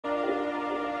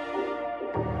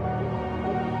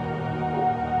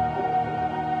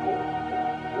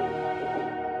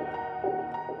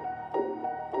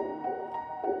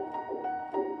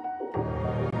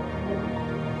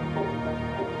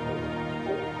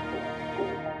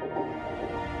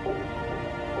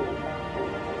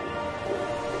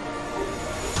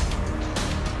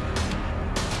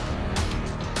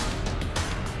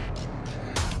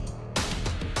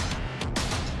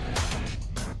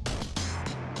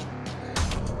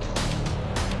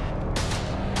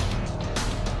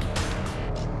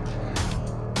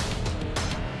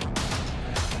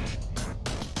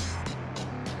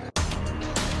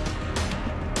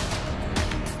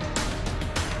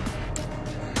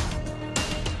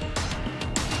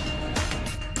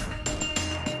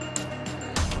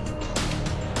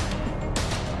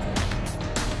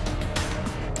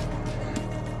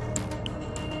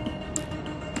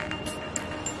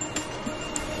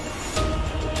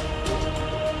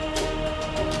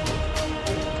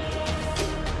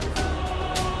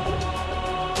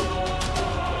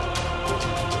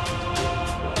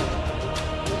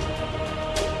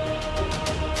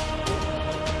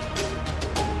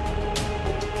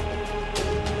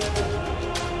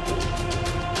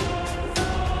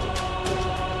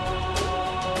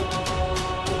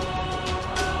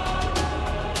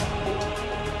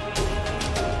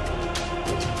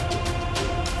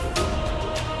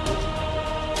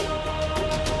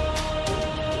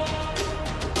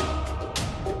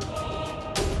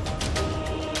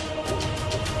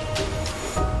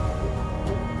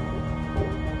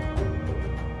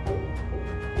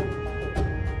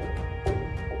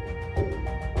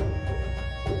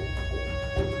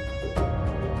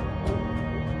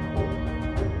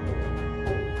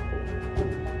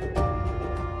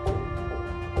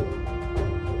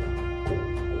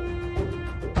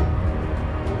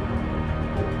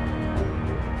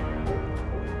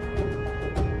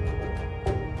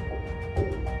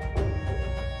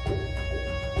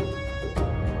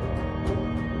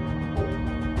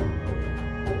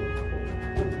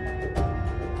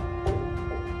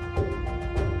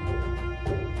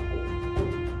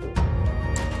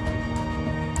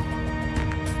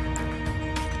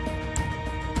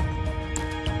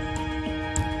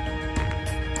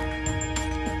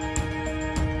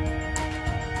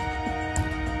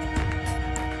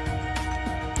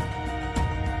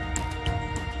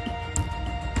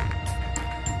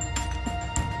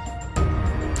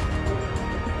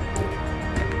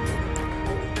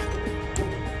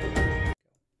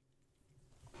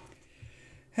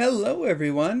Hello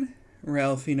everyone,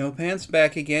 Ralphie No Pants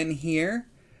back again here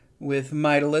with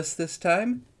Mytilus this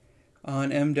time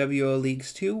on MWO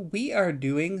Leagues 2. We are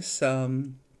doing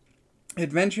some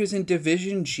adventures in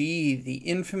Division G, the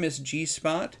infamous G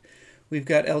spot. We've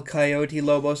got El Coyote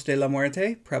Lobos de la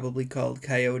Muerte, probably called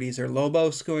Coyotes or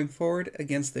Lobos going forward,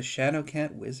 against the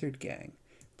Shadowcat Wizard Gang,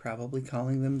 probably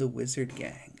calling them the Wizard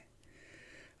Gang.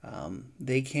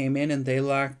 They came in and they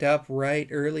locked up right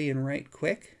early and right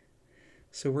quick.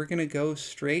 So we're going to go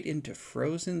straight into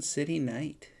Frozen City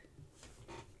Night.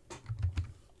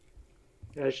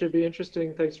 Yeah, it should be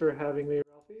interesting. Thanks for having me,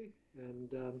 Ralphie.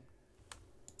 And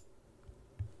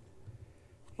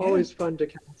always fun to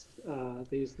cast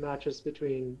these matches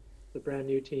between the brand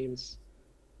new teams.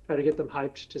 Try to get them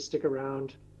hyped to stick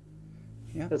around.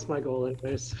 Yeah. That's my goal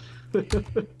anyways.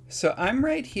 So I'm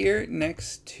right here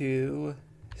next to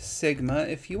Sigma.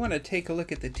 If you want to take a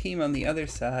look at the team on the other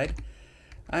side,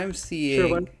 I'm seeing... Sure,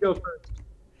 why don't you go first?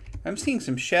 I'm seeing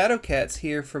some Shadowcats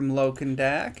here from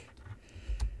Lokendak.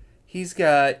 He's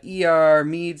got ER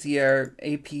Meads, ER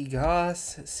AP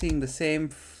Goss. Seeing the same,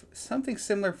 something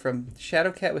similar from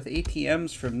Shadowcat with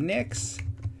ATMs from Nyx.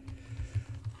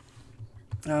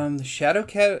 The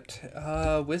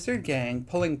Shadowcat Wizard Gang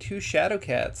pulling two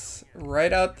Shadowcats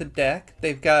right out the deck.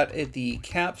 They've got the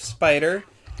Cap Spider,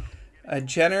 a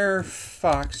Jenner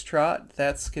Foxtrot.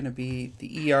 That's going to be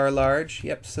the ER Large.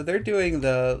 Yep, so they're doing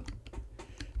the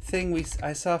thing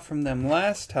I saw from them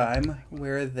last time,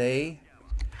 where they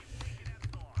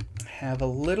have a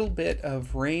little bit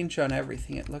of range on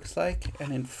everything, it looks like.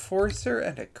 An Enforcer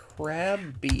and a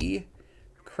Crab B.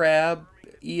 Crab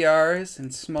ERs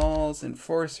and Smalls,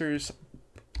 Enforcers,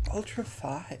 Ultra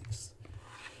 5s.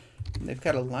 And they've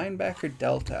got a Linebacker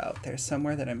Delta out there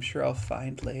somewhere that I'm sure I'll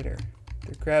find later.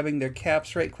 They're grabbing their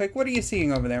caps right quick. What are you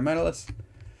seeing over there, Mytilus?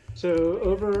 So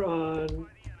over on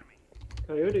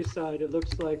Coyote's side, it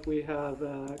looks like we have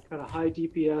a kind of high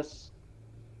DPS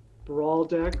brawl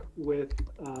deck with,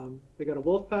 they got a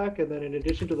wolf pack, and then in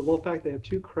addition to the wolf pack, they have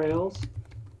two Krails.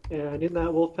 And in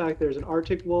that wolf pack, there's an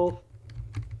Arctic wolf,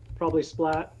 probably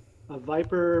Splat, a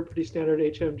Viper, pretty standard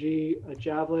HMG, a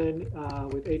Javelin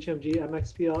with HMG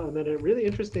MXPL, and then a really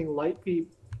interesting Light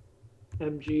Peep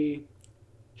MG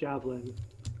Javelin.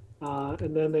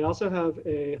 And then they also have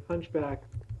a Hunchback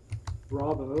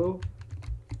Bravo,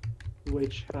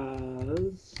 which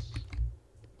has...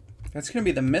 That's going to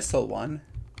be the missile one.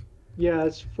 Yeah,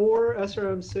 it's 4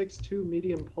 SRM-6, 2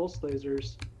 medium pulse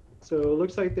lasers. So it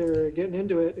looks like they're getting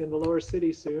into it in the lower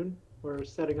city soon. We're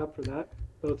setting up for that,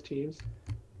 both teams.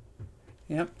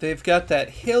 Yep, they've got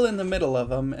that hill in the middle of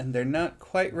them, and they're not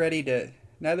quite ready to...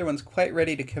 Neither one's quite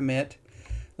ready to commit.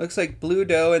 Looks like Blue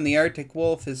Doe and the Arctic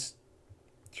Wolf is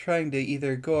trying to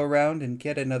either go around and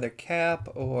get another cap,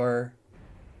 or...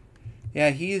 Yeah,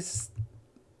 he's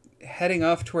heading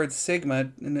off towards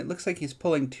Sigma, and it looks like he's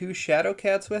pulling two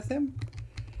Shadowcats with him.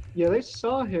 Yeah, they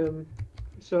saw him.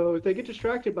 So if they get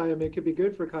distracted by him, it could be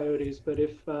good for Coyotes. But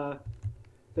if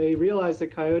they realize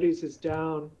that Coyotes is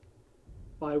down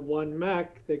by one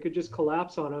mech, they could just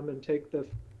collapse on him and take the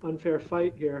unfair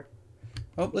fight here.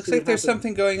 Oh, looks like there's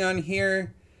something going on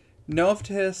here.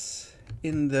 Novtus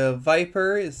in the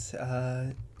Viper is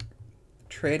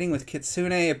trading with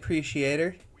Kitsune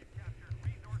Appreciator.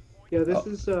 Yeah, this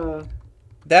is...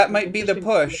 that might be the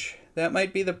push. That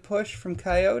might be the push from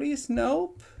Coyotes.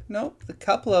 Nope. Nope. The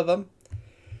couple of them.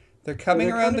 They're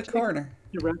coming around the corner.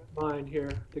 Direct line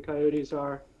here, the Coyotes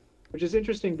are. Which is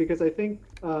interesting because I think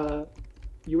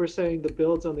you were saying the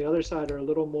builds on the other side are a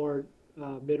little more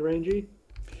mid-rangey.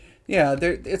 Yeah,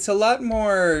 it's a lot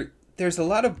more... There's a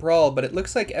lot of brawl, but it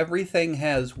looks like everything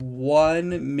has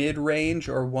one mid-range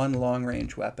or one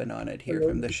long-range weapon on it here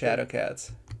from the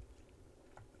Shadowcats.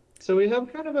 So we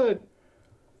have kind of a,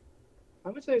 I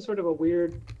would say sort of a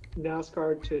weird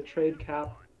NASCAR to trade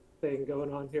cap thing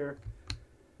going on here.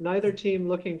 Neither team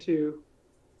looking to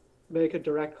make a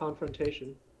direct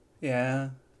confrontation. Yeah.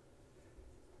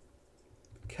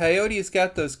 Coyote's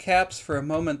got those caps for a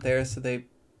moment there, so they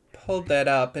pulled that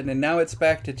up, and then now it's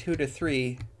back to 2 to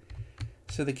 3.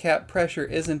 So the cap pressure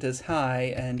isn't as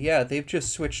high, and yeah, they've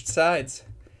just switched sides.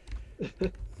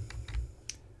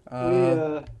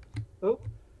 Oh.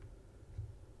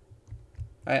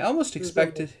 I almost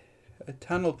expected a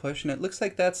tunnel push, and it looks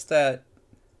like that's that...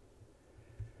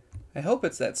 I hope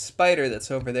it's that spider that's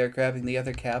over there grabbing the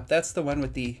other cap. That's the one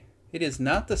with the... It is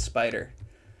not the spider.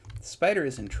 The spider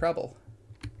is in trouble.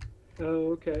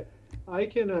 Oh, okay. I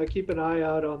can keep an eye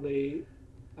out on the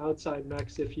outside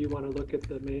mechs if you want to look at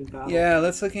the main battle. Yeah,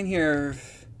 let's look in here.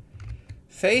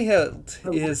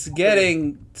 Fayhilt is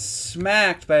getting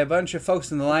smacked by a bunch of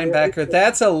folks in the linebacker.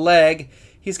 That's a leg.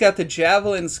 He's got the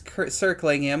javelins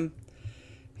circling him.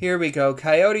 Here we go.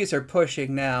 Coyotes are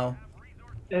pushing now.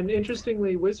 And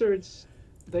interestingly, Wizards,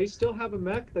 they still have a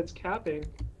mech that's capping,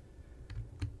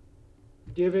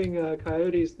 giving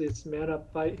Coyotes this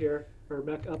man-up fight here, or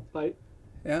mech-up fight.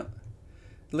 Yeah.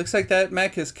 It looks like that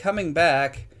mech is coming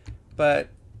back, but...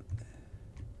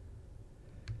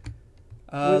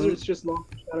 Wizards just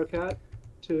lost Shadowcat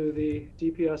to the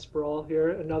DPS brawl here.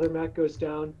 Another mech goes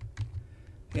down.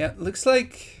 Yeah, looks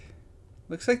like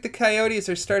the Coyotes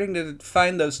are starting to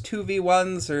find those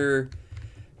 2v1s or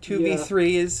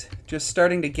 2v3s, just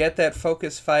starting to get that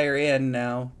focus fire in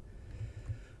now.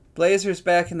 Blazer's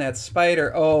back in that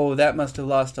spider. Oh, that must have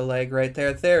lost a leg right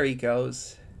there. There he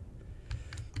goes.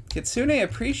 Kitsune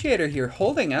Appreciator here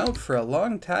holding out for a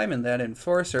long time in that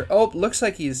Enforcer. Oh, looks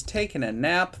like he's taking a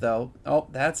nap, though. Oh,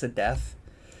 that's a death.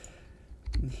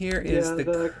 And here is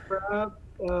the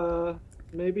crab.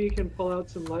 Maybe he can pull out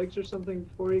some legs or something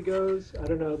before he goes. I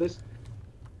don't know. This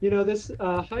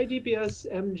high DPS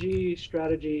MG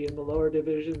strategy in the lower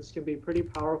divisions can be pretty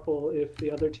powerful if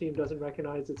the other team doesn't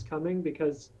recognize it's coming,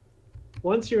 because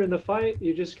once you're in the fight,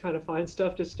 you just kind of find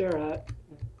stuff to stare at.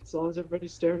 As long as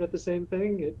everybody's staring at the same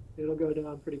thing, it'll go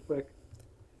down pretty quick.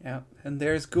 Yeah, and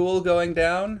there's Ghoul going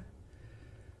down.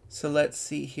 So let's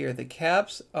see here. The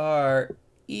caps are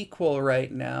equal right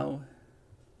now.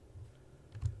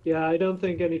 Yeah, I don't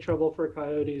think any trouble for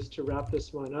Coyotes to wrap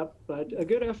this one up, but a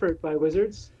good effort by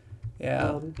Wizards.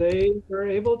 Yeah. They were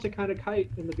able to kind of kite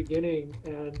in the beginning,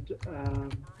 and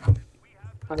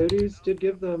Coyotes did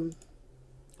give them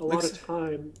a lot of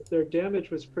time. Their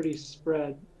damage was pretty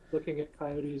spread, looking at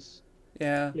Coyotes.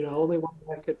 Yeah. Only one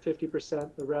mech at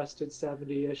 50%, the rest at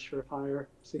 70-ish or higher.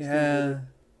 60. Yeah.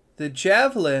 The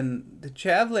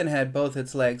javelin had both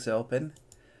its legs open.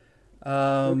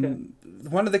 Okay.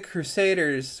 One of the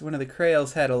Crusaders, one of the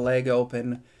Krails had a leg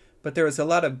open, but there was a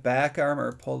lot of back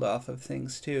armor pulled off of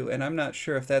things too, and I'm not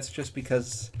sure if that's just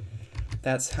because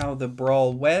that's how the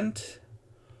brawl went,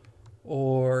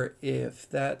 or if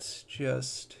that's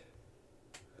just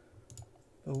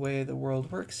the way the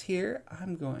world works here.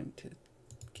 I'm going to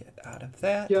get out of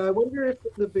that. Yeah, I wonder if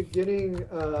in the beginning,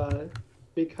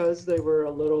 because they were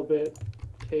a little bit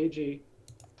cagey,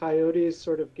 Coyotes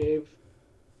sort of gave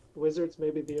Wizards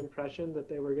maybe the impression that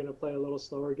they were going to play a little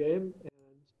slower game,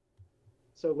 and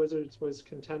so Wizards was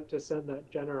content to send that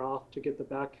Jenner off to get the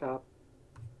back cap.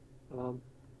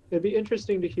 It'd be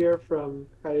interesting to hear from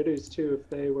Coyotes too if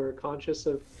they were conscious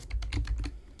of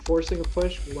forcing a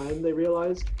push when they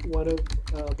realized one of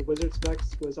the Wizards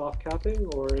mechs was off capping,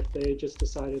 or if they just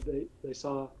decided they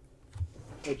saw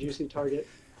a juicy target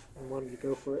and wanted to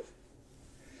go for it.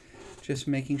 Just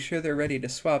making sure they're ready to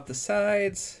swap the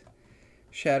sides.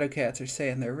 Shadowcats are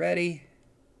saying they're ready.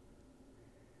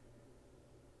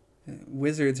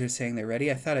 Wizards are saying they're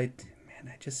ready. I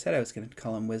just said I was going to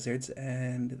call them Wizards,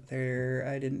 and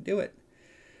I didn't do it.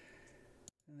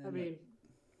 I mean,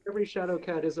 every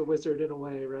Shadowcat is a wizard in a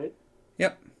way, right?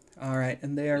 Yep. All right,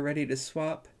 and they are ready to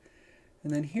swap.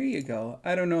 And then here you go.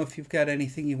 I don't know if you've got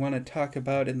anything you want to talk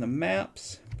about in the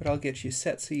maps, but I'll get you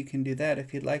set so you can do that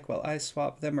if you'd like while I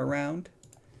swap them around.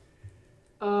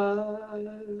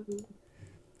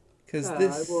 Because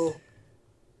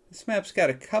this map's got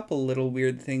a couple little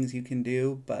weird things you can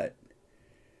do, but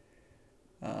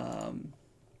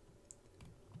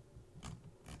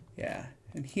yeah.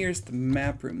 And here's the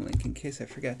map room link in case I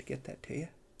forgot to get that to you.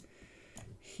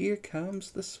 Here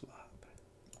comes the swap.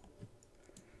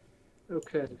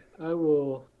 Okay, I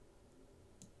will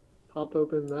pop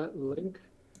open that link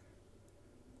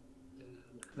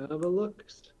and have a look.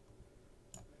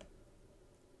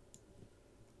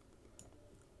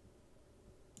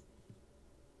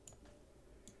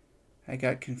 I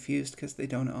got confused because they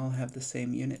don't all have the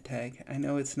same unit tag. I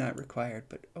know it's not required,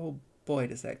 but oh boy,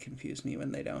 does that confuse me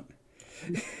when they don't.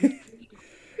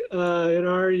 In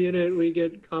our unit, we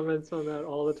get comments on that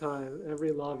all the time.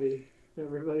 Every lobby,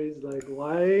 everybody's like,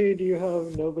 why do you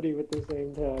have nobody with the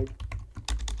same tag?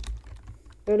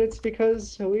 And it's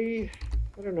because we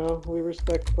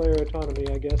respect player autonomy,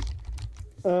 I guess.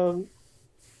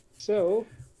 So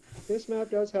this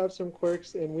map does have some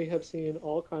quirks, and we have seen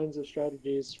all kinds of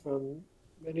strategies from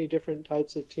many different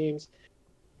types of teams.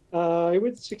 I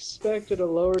would expect at a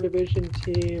lower division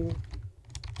team,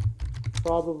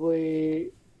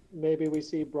 probably maybe we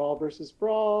see brawl versus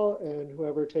brawl, and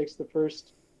whoever takes the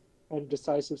first and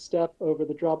decisive step over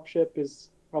the dropship is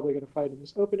probably going to fight in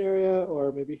this open area,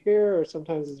 or maybe here, or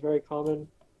sometimes it's very common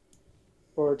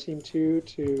for Team 2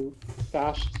 to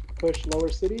fast push lower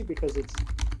city because it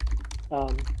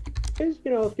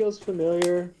feels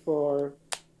familiar from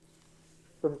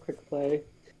quick play.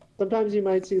 Sometimes you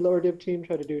might see lower div team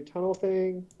try to do a tunnel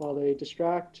thing while they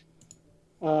distract.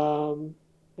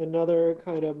 Another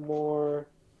kind of more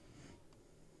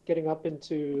getting up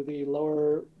into the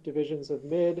lower divisions of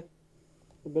mid,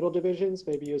 the middle divisions.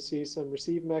 Maybe you'll see some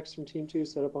receive mechs from Team 2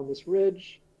 set up on this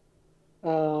ridge.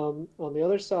 On the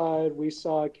other side, we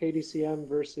saw KDCM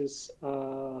versus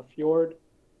Fjord.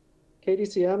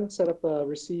 KDCM set up a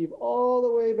receive all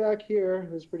the way back here.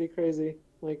 It was pretty crazy,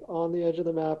 like on the edge of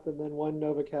the map, and then one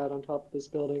Novacat on top of this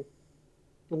building.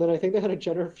 And then I think they had a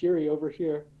Jenner Fury over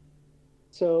here.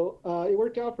 So it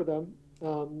worked out for them.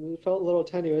 It felt a little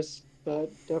tenuous,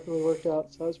 but definitely worked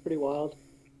out. So that was pretty wild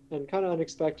and kind of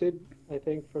unexpected, I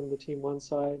think, from the Team 1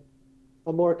 side.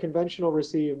 A more conventional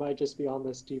receive might just be on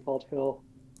this default hill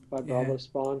by Bravo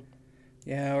spawn.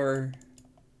 Yeah, or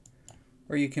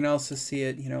you can also see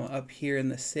it, up here in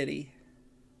the city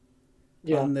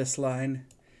on this line.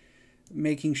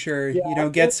 Making sure,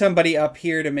 get somebody up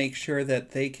here to make sure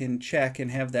that they can check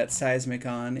and have that seismic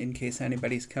on in case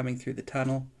anybody's coming through the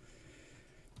tunnel.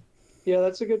 Yeah,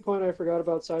 that's a good point. I forgot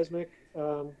about seismic.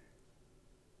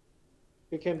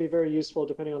 It can be very useful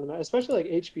depending on the map, especially like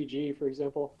HPG, for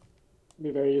example, can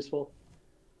be very useful.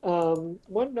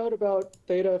 One note about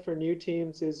Theta for new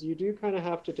teams is you do kind of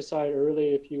have to decide early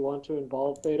if you want to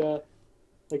involve Theta.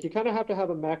 Like you kind of have to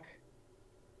have a mech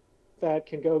that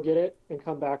can go get it and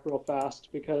come back real fast,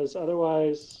 because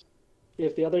otherwise,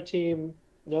 if the other team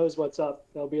knows what's up,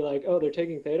 they'll be like, oh, they're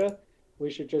taking Theta,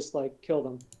 we should just like kill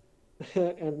them.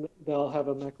 And they'll have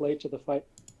a mech late to the fight.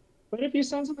 But if you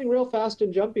send something real fast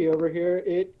and jumpy over here,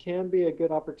 it can be a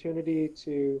good opportunity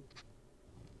to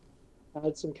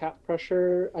add some cap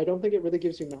pressure. I don't think it really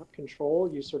gives you map control.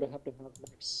 You sort of have to have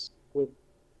mechs with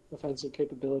offensive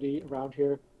capability around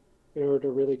here in order to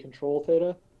really control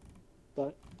Theta.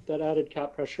 But that added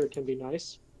cap pressure can be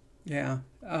nice. Yeah.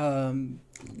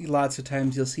 Lots of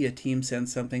times you'll see a team send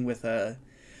something with a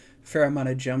fair amount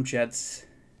of jump jets,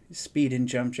 speed and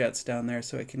jump jets down there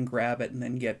so it can grab it and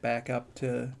then get back up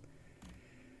to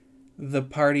the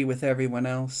party with everyone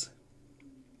else.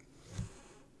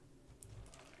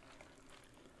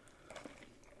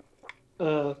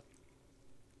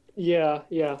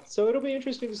 Yeah. So it'll be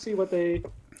interesting to see what the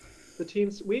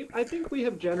teams. I think we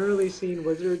have generally seen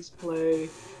Wizards play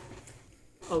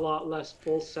a lot less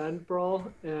full send brawl,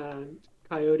 and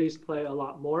Coyotes play a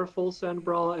lot more full send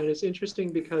brawl. And it's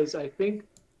interesting because I think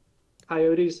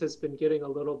Coyotes has been getting a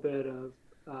little bit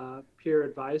of peer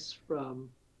advice from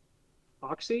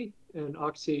Oxy, and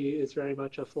Oxy is very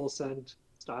much a full send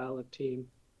style of team.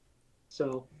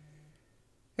 So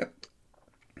yep.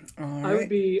 I would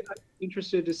be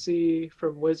interested to see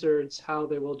from Wizards how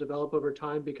they will develop over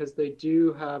time, because they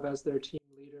do have as their team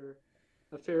leader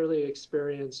a fairly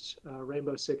experienced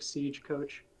Rainbow Six Siege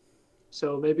coach.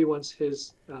 So maybe once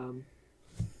his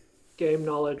game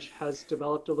knowledge has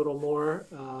developed a little more,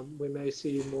 we may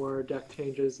see more deck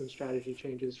changes and strategy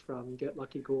changes from Get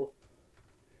Lucky Ghoul.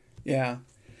 Yeah.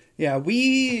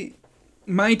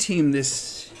 My team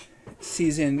this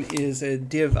season is a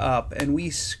div up, and we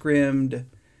scrimmed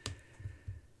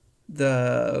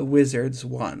the Wizards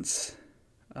once.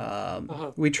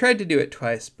 We tried to do it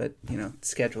twice, but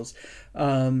schedules.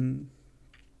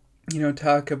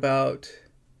 Talk about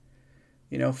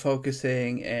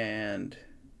focusing and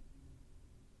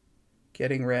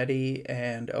getting ready,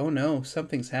 and oh no,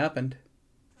 something's happened.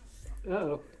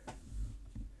 Uh-oh.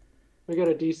 We got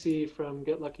a DC from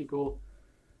Get Lucky Ghoul.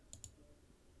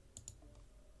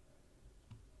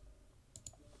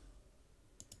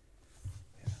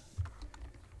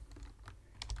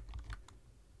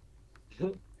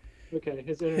 Okay,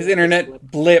 his internet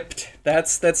blipped.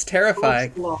 That's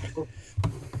terrifying.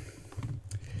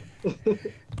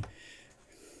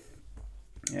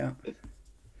 Yeah.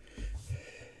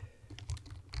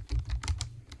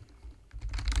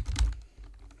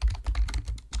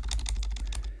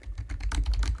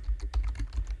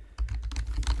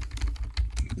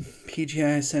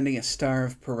 PGI is sending a star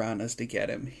of piranhas to get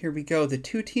him. Here we go. The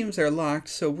two teams are locked.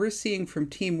 So we're seeing from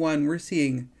Team 1, we're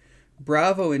seeing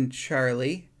Bravo and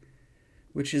Charlie,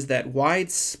 which is that wide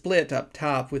split up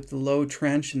top with the low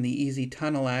trench and the easy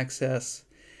tunnel access.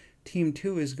 Team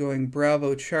 2 is going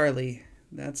Bravo Charlie.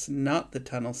 That's not the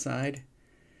tunnel side.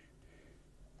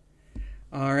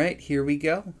 All right, here we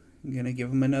go. I'm going to give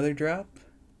them another drop.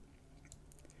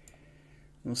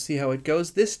 We'll see how it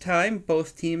goes. This time,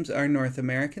 both teams are North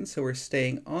American, so we're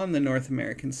staying on the North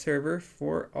American server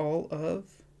for all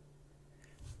of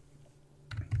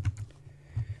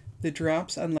the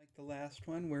drops, unlike the last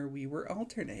one where we were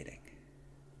alternating.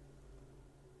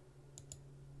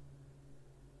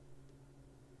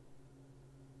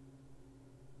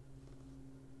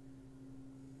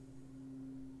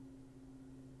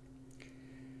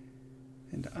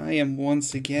 And I am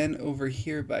once again over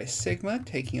here by Sigma,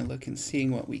 taking a look and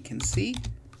seeing what we can see.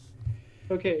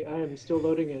 Okay, I am still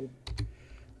loading in.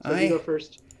 So you go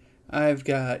first. I've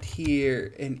got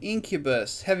here an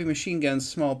Incubus, Heavy Machine Guns,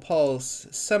 Small Pulse,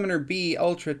 Summoner B,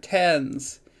 Ultra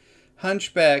 10s,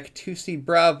 Hunchback, 2C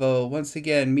Bravo, once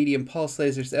again, Medium Pulse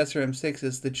Lasers,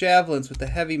 SRM6s, the Javelins with the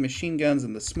Heavy Machine Guns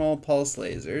and the Small Pulse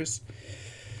Lasers.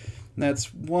 And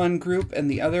that's one group, and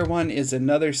the other one is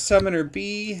another Summoner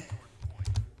B,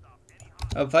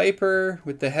 a Viper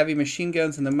with the Heavy Machine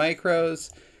Guns and the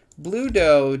Micros. Blue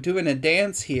Doe doing a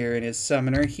dance here in his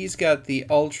Summoner. He's got the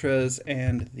Ultras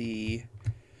and the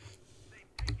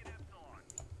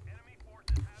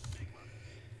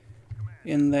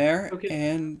in there. Okay.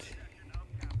 And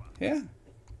yeah.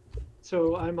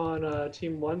 So I'm on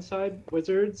Team 1 side,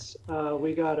 Wizards.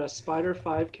 We got a Spider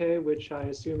 5K, which I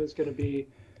assume is going to be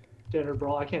standard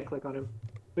brawl. I can't click on him.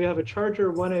 We have a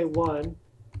Charger 1A1,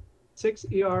 6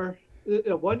 ER,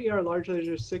 1 ER large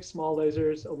laser, 6 small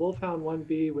lasers, a Wolfhound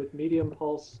 1B with medium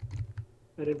pulse,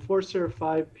 an Enforcer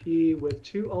 5P with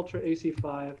 2 Ultra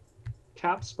AC5,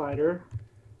 Cap Spider.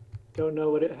 Don't know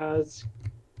what it has.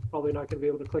 Probably not going to be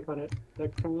able to click on it. The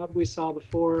Crab we saw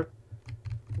before.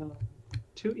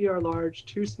 2 ER large,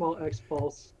 2 small X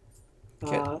pulse,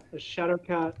 a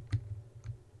Shadowcat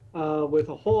with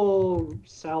a whole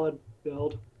salad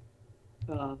build,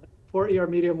 4 ER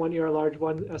medium, 1 ER large,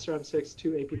 1 SRM6,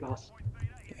 2 AP boss.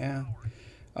 Yeah.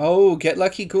 Oh, Get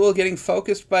Lucky Ghoul getting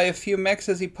focused by a few mechs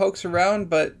as he pokes around,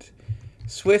 but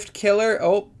Swift Killer,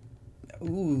 oh,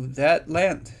 ooh, that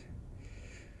land.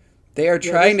 They are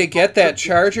trying to get that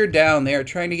Charger down. They are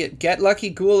trying to Get Lucky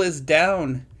Ghoul is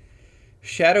down.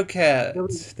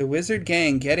 Shadowcat, the Wizard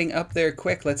Gang getting up there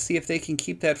quick. Let's see if they can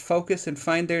keep that focus and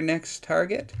find their next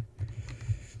target.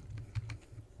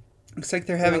 Looks like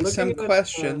they're having some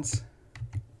questions.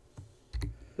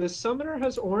 The Summoner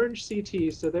has orange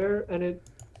CT, so they're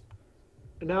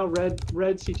now red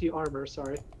CT armor.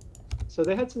 Sorry, so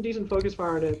they had some decent focus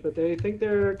fire on it, but they think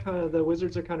the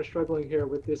Wizards are kind of struggling here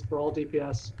with this brawl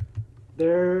DPS.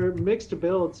 Their mixed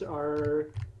builds are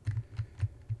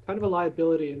kind of a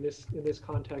liability in this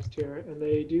context here, and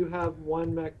they do have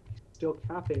one mech still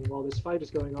capping while this fight is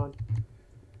going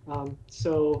on.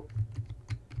 So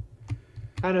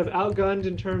kind of outgunned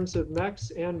in terms of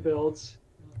mechs and builds.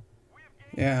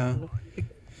 Yeah.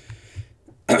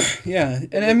 Yeah,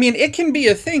 and I mean, it can be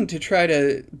a thing to try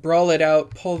to brawl it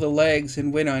out, pull the legs,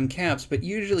 and win on caps, but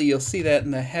usually you'll see that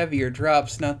in the heavier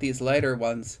drops, not these lighter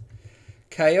ones.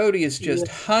 Coyote is just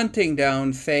hunting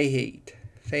down Fahite.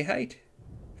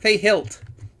 Fayhilt.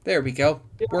 There we go.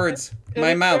 Yeah, Words. and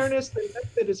My in mouth. fairness, the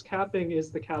mech that is capping is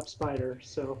the Cap Spider,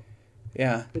 so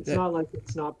yeah, it's not like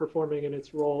it's not performing in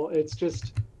its role. It's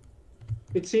just,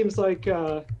 it seems like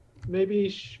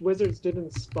maybe Wizards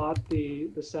didn't spot the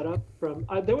setup from.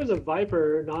 There was a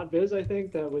Viper, not Viz, I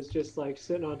think, that was just like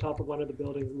sitting on top of one of the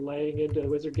buildings, laying into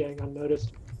Wizard Gang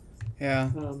unnoticed. Yeah.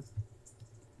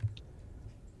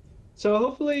 So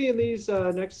hopefully in these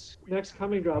next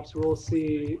coming drops, we'll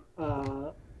see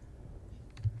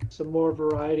some more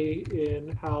variety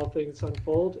in how things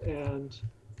unfold, and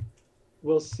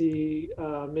we'll see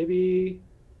maybe,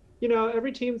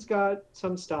 every team's got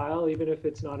some style, even if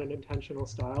it's not an intentional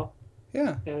style.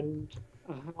 Yeah. And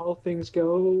how things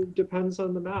go depends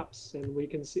on the maps, and we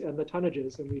can see, and the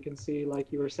tonnages, and we can see,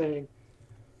 like you were saying,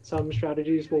 some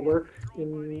strategies will work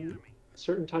in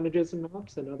certain tonnages and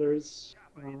maps, and others,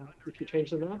 if you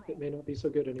change the map, it may not be so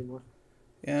good anymore.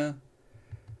 Yeah.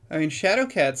 I mean,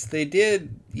 Shadowcats, they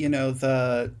did,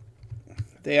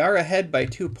 they are ahead by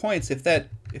 2 points. If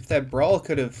that brawl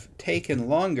could have taken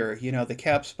longer, the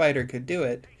Cap Spider could do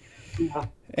it. Yeah.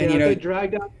 And if they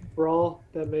dragged out the brawl,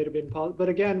 that may have been possible. But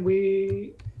again,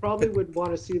 we probably would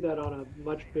want to see that on a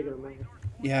much bigger map.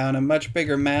 Yeah, on a much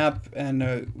bigger map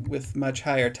and with much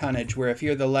higher tonnage, where if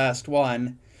you're the last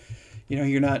one,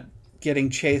 you're not getting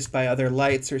chased by other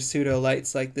lights or pseudo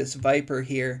lights like this Viper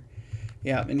here.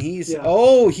 Yeah, and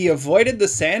he avoided the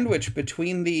sandwich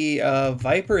between the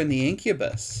Viper and the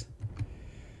Incubus.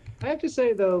 I have to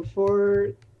say though,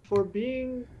 for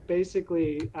being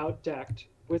basically outdecked,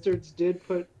 Wizards did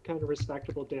put kind of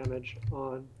respectable damage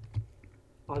on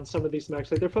some of these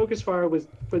mechs. Like their focus fire was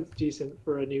decent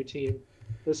for a new team.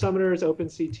 The Summoners open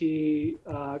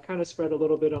CT, kind of spread a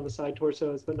little bit on the side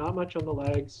torsos, but not much on the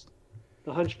legs.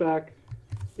 The Hunchback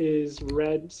is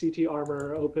red CT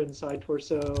armor, open side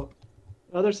torso.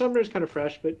 Their Summoner's kind of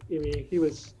fresh, but I mean, he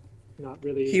was not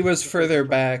really. He was further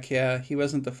back, yeah. He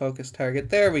wasn't the focus target.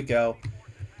 There we go.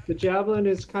 The Javelin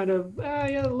is kind of, a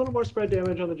little more spread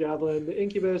damage on the Javelin. The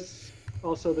Incubus,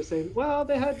 also the same. Well,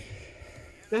 they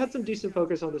had some decent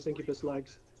focus on this Incubus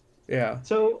legs. Yeah.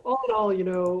 So all in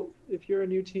all, if you're a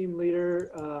new team leader,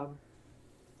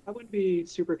 I wouldn't be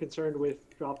super concerned with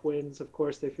drop wins. Of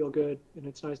course, they feel good, and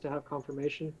it's nice to have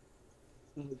confirmation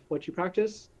of what you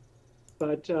practice.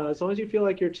 But as long as you feel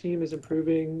like your team is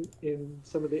improving in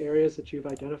some of the areas that you've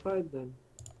identified, then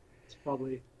it's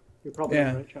probably you're probably on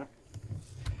the Yeah. right track.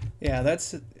 Yeah,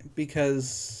 that's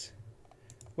because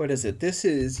what is it? This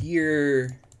is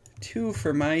year 2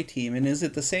 for my team, and is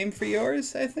it the same for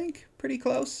yours? I think pretty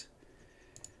close.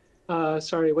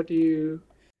 Sorry, what do you?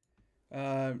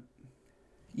 Uh,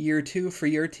 year 2 for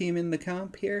your team in the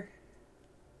comp here.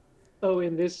 Oh,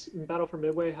 in Battle for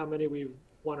Midway, how many we've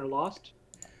won or lost?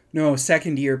 No,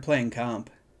 second year playing comp.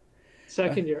 Uh,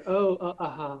 Second year. Oh,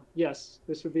 uh-huh. Yes,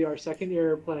 this would be our second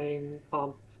year playing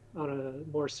comp on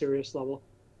a more serious level.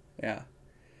 yeah,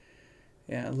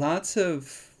 yeah. Lots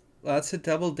of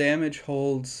double damage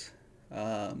holds.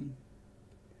 Um,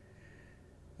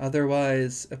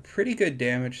 Otherwise, a pretty good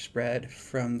damage spread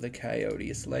from the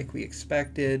Coyotes, like we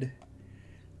expected.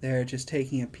 They're just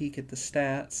taking a peek at the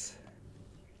stats.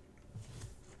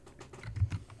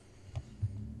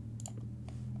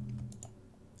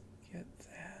 Get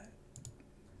that.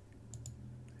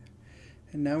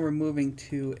 And now we're moving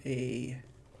to a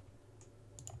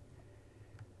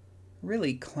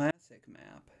really classic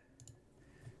map.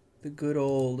 The good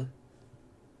old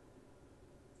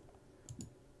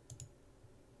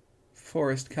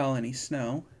Forest Colony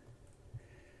Snow.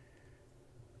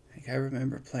 Like I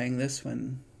remember playing this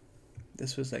one.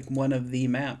 This was like one of the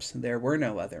maps, and there were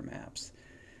no other maps.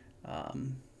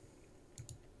 Um,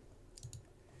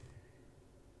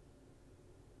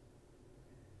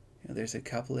 there's a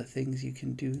couple of things you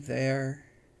can do there,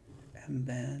 and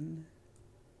then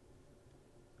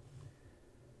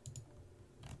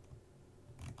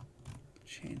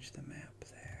change the map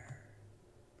there.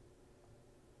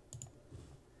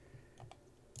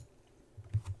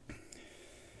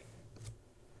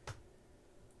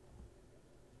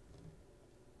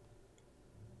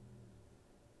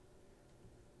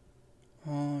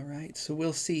 All right, so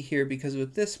we'll see here, because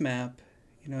with this map,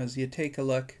 as you take a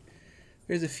look,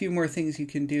 there's a few more things you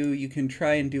can do. You can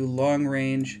try and do long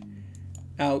range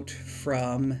out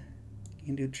from,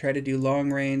 try to do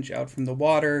long range out from the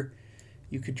water.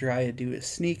 You could try to do a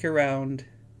sneak around.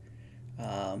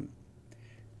 Um,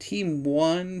 Team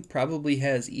 1 probably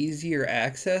has easier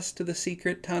access to the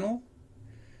secret tunnel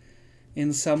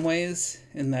in some ways,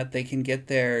 in that they can get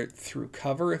there through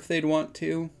cover if they'd want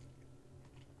to.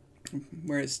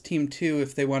 Whereas Team 2,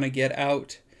 if they want to get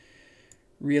out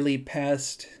really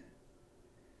past,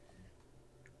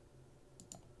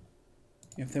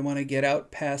 if they want to get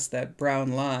out past that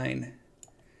brown line,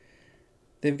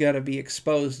 they've got to be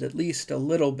exposed at least a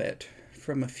little bit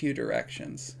from a few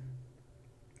directions.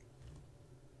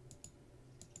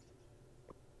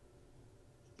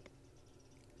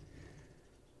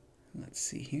 Let's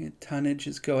see here. Tonnage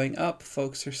is going up.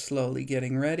 Folks are slowly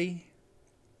getting ready.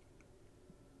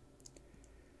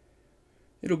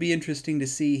 It'll be interesting to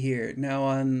see here. Now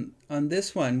on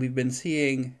this one, we've been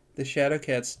seeing the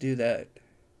Shadowcats do that.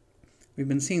 We've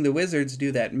been seeing the Wizards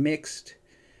do that mixed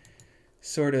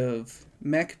sort of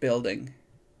mech building.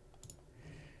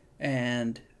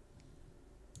 And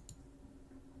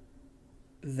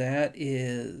that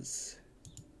is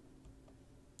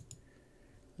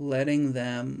letting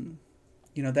them,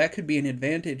 that could be an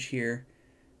advantage here,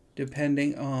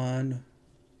 depending on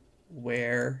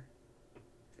where,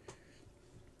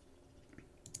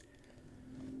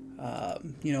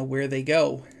 where they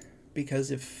go.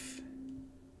 Because if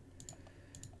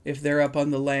they're up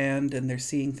on the land and they're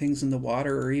seeing things in the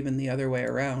water, or even the other way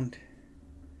around,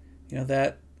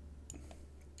 that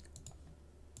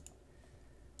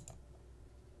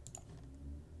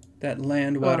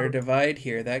land water divide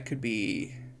here, that could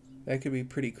be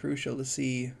pretty crucial to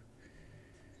see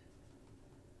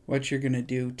what you're going to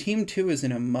do. Team 2 is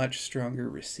in a much stronger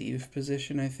receive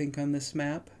position, I think, on this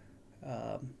map.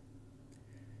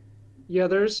 Yeah,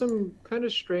 there's some kind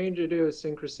of strange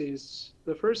idiosyncrasies.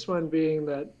 The first one being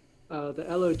that the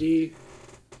LOD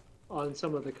on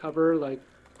some of the cover like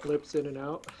flips in and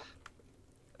out.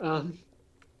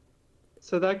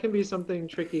 So that can be something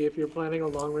tricky if you're planning a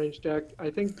long range deck. I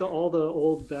think all the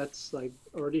old vets like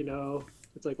already know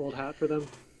it's like old hat for them,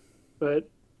 but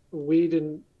we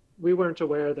weren't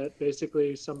aware that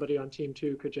basically somebody on team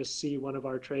 2 could just see one of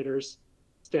our traders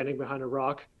standing behind a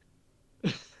rock.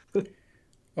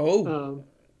 Oh.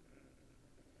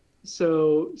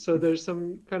 So there's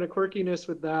some kind of quirkiness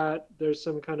with that. There's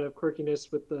some kind of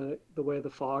quirkiness with the way the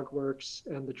fog works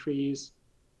and the trees.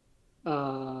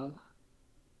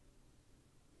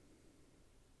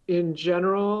 In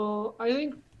general, I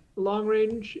think long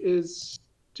range is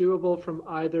doable from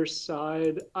either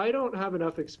side. I don't have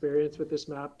enough experience with this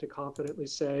map to confidently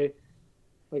say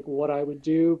like what I would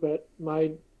do, but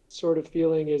my sort of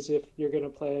feeling is if you're going to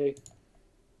play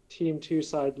team two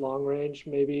side long range,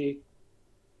 maybe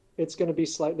it's going to be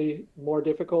slightly more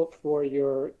difficult for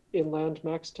your inland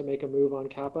mechs to make a move on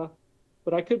Kappa,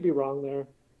 but I could be wrong there.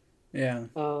 Yeah.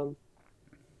 Um,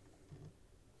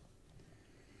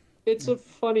 it's a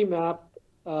funny map.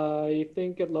 I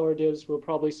think at lower divs we'll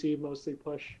probably see mostly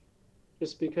push,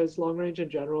 just because long range in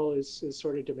general is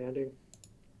sort of demanding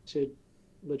to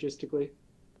logistically.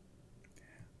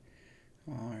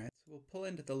 All right. So we'll pull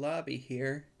into the lobby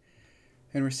here,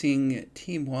 and we're seeing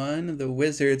Team 1. The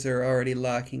Wizards are already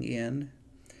locking in.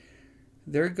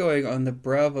 They're going on the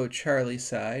Bravo Charlie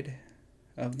side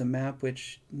of the map,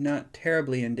 which not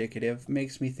terribly indicative.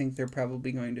 Makes me think they're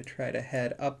probably going to try to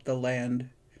head up the land,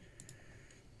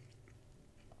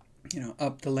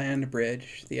 up the land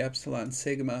bridge, the Epsilon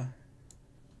Sigma,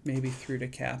 maybe through to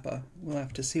Kappa. We'll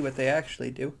have to see what they actually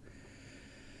do.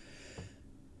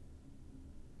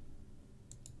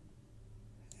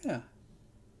 Yeah.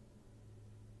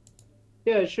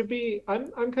 Yeah, it should be.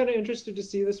 I'm kind of interested to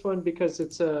see this one because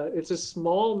it's a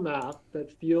small map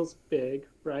that feels big,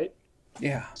 right?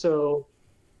 Yeah. So,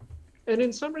 and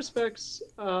in some respects,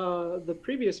 the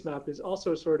previous map is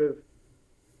also sort of,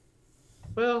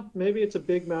 well, maybe it's a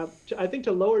big map. I think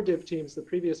to lower div teams, the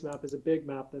previous map is a big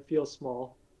map that feels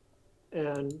small,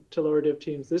 and to lower div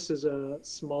teams, this is a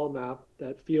small map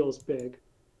that feels big.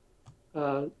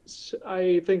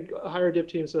 I think higher div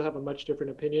teams will have a much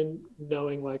different opinion,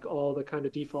 knowing like all the kind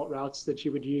of default routes that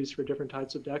you would use for different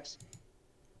types of decks.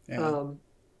 Yeah.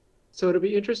 So it'll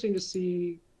be interesting to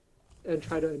see and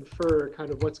try to infer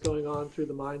kind of what's going on through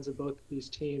the minds of both of these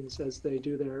teams as they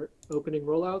do their opening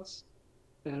rollouts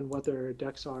and what their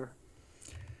decks are.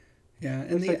 Yeah,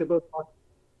 and Looks like they're both.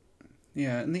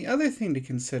 and the other thing to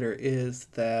consider is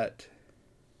that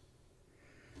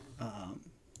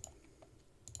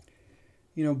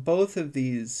both of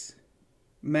these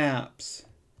maps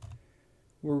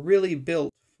were really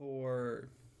built for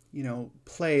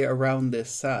play around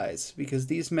this size, because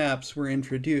these maps were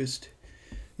introduced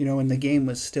when the game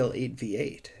was still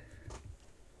 8v8,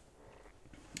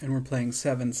 and we're playing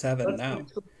 7-7 now.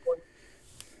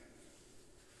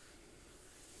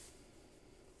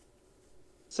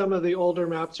 Some of the older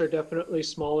maps are definitely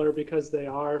smaller because they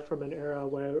are from an era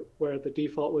where the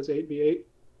default was 8v8.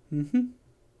 Mm-hmm.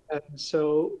 And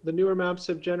so the newer maps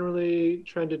have generally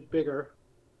trended bigger.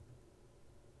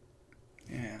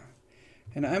 Yeah.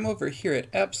 And I'm over here at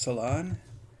Epsilon.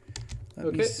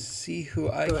 Let me see who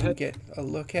I can get a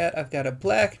look at. I've got a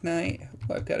Black Knight.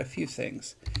 Well, I've got a few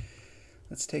things.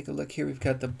 Let's take a look here. We've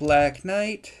got the Black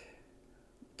Knight,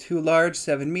 2 large,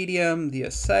 7 medium, the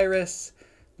Osiris,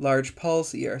 large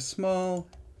pulse, ER small.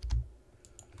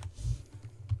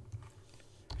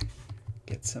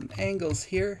 Get some angles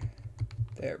here.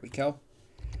 There we go.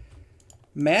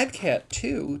 Mad Cat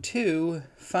 2,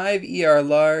 5 ER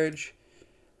large,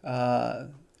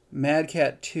 Mad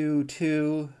Cat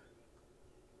 2,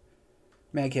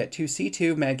 Mad Cat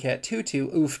 2C2, Mad Cat 2,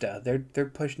 oofda. They're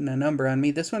pushing a number on me.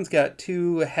 This one's got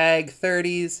 2 Hag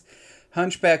 30s,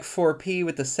 Hunchback 4P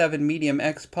with the 7 medium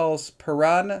X Pulse,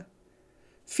 Piranha,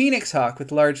 Phoenix Hawk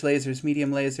with large lasers,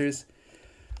 medium lasers.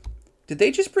 Did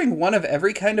they just bring one of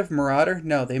every kind of Marauder?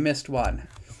 No, they missed one.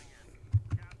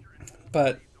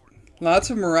 But lots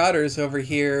of Marauders over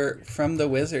here from the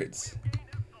Wizards.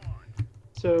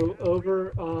 So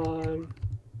over on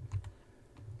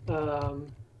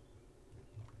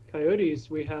Coyotes,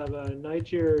 we have a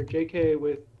Niger JK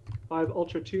with 5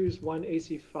 Ultra 2s, 1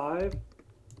 AC5,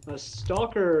 a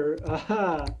Stalker,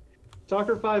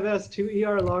 Stalker 5S, 2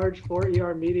 ER large, 4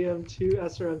 ER medium, 2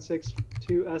 SRM6,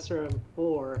 2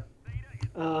 SRM4.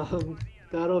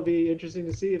 That'll be interesting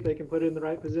to see if they can put it in the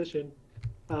right position.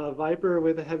 Viper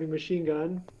with a heavy machine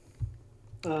gun.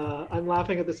 I'm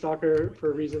laughing at the Stalker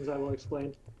for reasons I will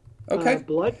explain. Okay.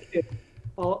 Blood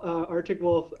Arctic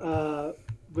Wolf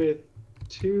with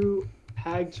 2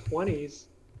 Hag 20s.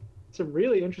 Some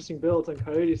really interesting builds on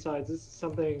Coyote sides. This is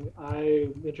something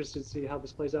I'm interested to see how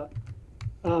this plays out.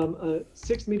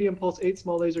 6 medium pulse, 8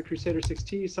 small laser Crusader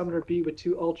 6T, Summoner B with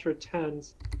 2 Ultra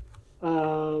 10s.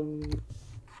 And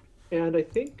I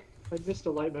think I missed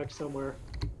a light mech somewhere.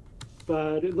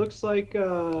 But it looks like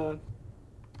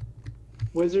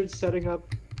Wizards setting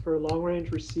up for long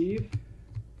range receive.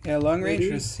 Yeah, long range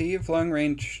receive, long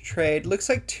range trade. Looks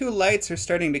like 2 lights are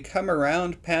starting to come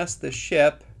around past the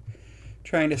ship,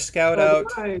 trying to scout out.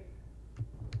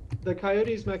 The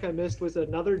Coyotes mech I missed was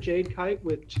another Jade Kite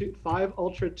with 5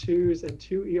 Ultra 2s and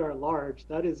 2 ER large.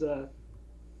 That is a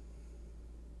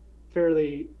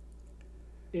fairly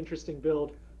interesting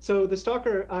build. So the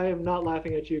Stalker, I am not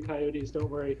laughing at you, Coyotes, don't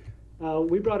worry.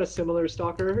 We brought a similar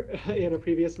Stalker in a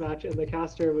previous match, and the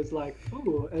caster was like,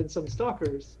 ooh, and some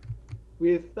Stalkers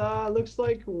with, looks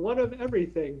like one of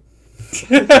everything.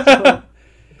 So,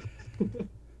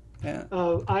 Yeah.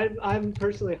 I'm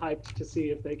personally hyped to see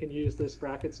if they can use this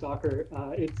Bracket Stalker.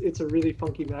 It's a really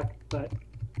funky mech, but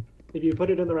if you put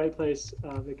it in the right place,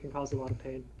 it can cause a lot of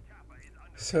pain.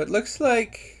 So it looks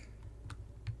like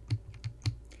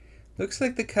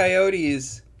the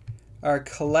Coyotes are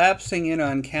collapsing in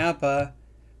on Kappa,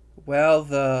 while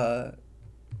the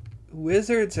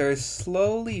Wizards are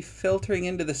slowly filtering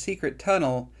into the secret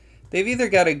tunnel. They've either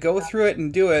got to go through it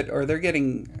and do it, or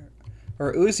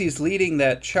Uzi's leading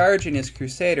that charge in his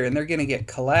Crusader, and they're going to get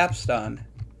collapsed on.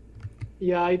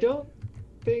 Yeah, I don't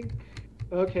think.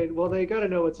 Okay, well they got to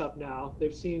know what's up now.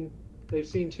 They've seen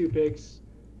two bigs.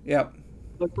 Yep.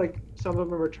 Looks like some of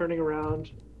them are turning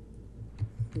around.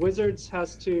 Wizards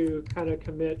has to kind of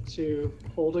commit to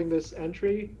holding this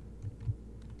entry,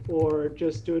 or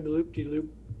just doing the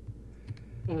loop-de-loop.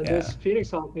 And this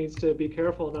Phoenix Hawk needs to be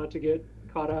careful not to get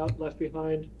caught out, left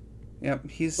behind. Yep,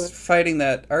 he's fighting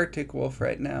that Arctic Wolf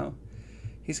right now.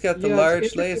 He's got the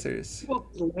large lasers.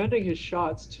 He's landing his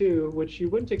shots too, which you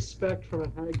wouldn't expect from a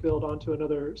Hag build onto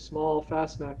another small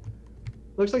fast mech.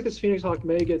 Looks like this Phoenix Hawk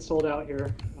may get sold out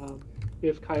here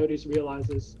if Coyotes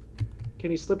realizes. Can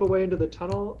he slip away into the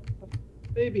tunnel?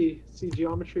 Maybe. See,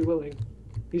 geometry willing.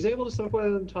 He's able to slip away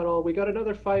in the tunnel. We got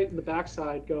another fight in the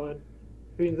backside going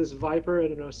between this Viper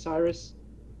and an Osiris.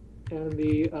 And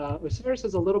the Osiris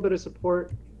has a little bit of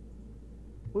support.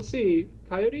 We'll see.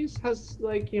 Coyotes has,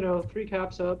 like, 3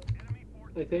 caps up,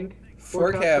 I think.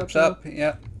 4 caps up,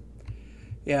 yep.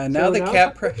 Yeah, now the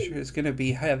cap pressure is going to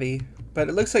be heavy. But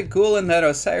it looks like Ghoul and that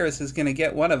Osiris is going to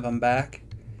get one of them back.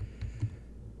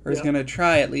 Or is going to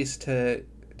try at least to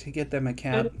get them a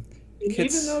cap. And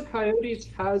even though Coyotes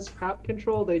has cap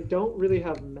control, they don't really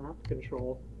have map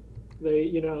control.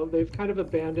 They've kind of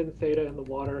abandoned Theta in the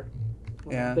water.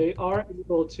 They are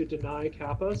able to deny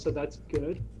Kappa, so that's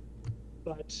good.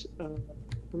 But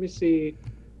let me see.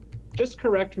 Just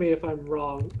correct me if I'm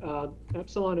wrong.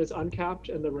 Epsilon is uncapped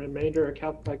and the remainder are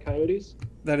capped by Coyotes?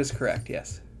 That is correct,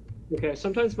 yes. Okay,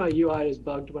 sometimes my UI is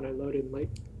bugged when I load in late.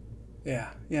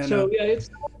 Yeah. So it's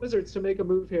Wizards to make a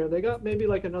move here. They got maybe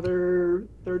like another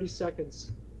 30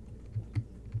 seconds.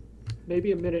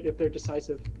 Maybe a minute if they're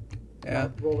decisive. Yeah.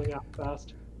 Rolling out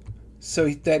fast. So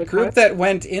that group that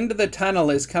went into the tunnel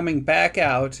is coming back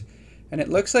out, and it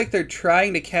looks like they're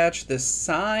trying to catch the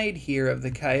side here of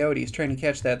the Coyotes, trying to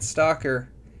catch that Stalker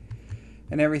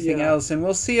and everything else. And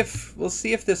we'll see if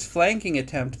this flanking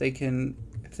attempt they can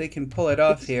pull it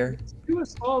off here. 2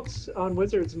 assaults on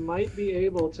Wizards might be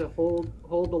able to hold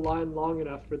the line long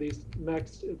enough for these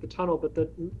mechs at the tunnel, but the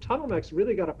tunnel mechs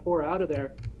really got to pour out of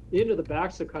there into the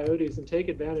backs of Coyotes and take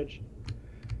advantage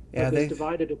of this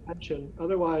divided attention.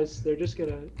 Otherwise, they're just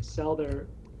gonna sell their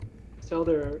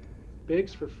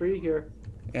bigs for free here.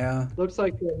 Yeah. Looks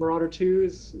like the Marauder 2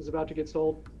 is about to get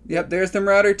sold. Yep, there's the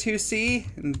Marauder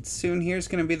 2C, and soon here's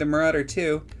going to be the Marauder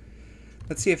 2.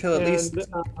 Let's see if he'll at least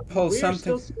pull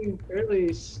something. We're still seeing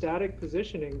fairly static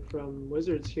positioning from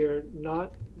Wizards here,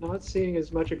 not seeing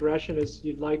as much aggression as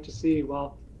you'd like to see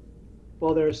while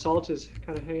their assault is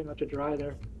kind of hanging out to dry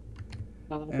there.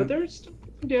 But there's still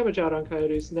some damage out on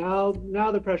Coyotes. Now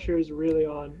the pressure is really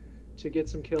on to get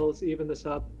some kills, even this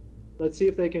up. Let's see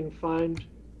if they can find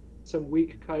some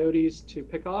weak Coyotes to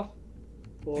pick off,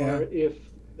 or if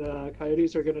the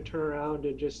Coyotes are going to turn around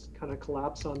and just kind of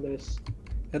collapse on this.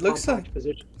 It looks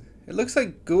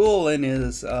like Ghoul and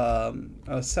his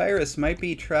Osiris might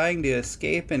be trying to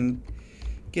escape and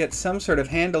get some sort of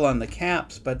handle on the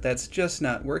caps, but that's just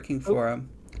not working for him.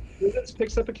 Wizards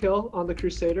picks up a kill on the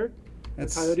Crusader. The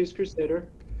Coyotes Crusader.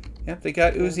 Yep, they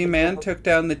got Uzi Man, took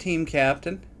down the team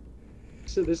captain.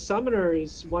 So the Summoner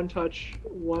is one touch,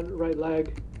 one right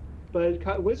leg.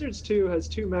 But Wizards 2 has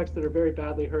 2 mechs that are very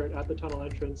badly hurt at the tunnel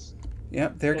entrance.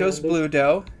 Yep, there goes Blue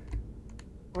Doe.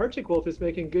 Arctic Wolf is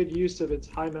making good use of its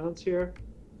high mounts here,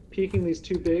 peeking these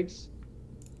 2 bigs.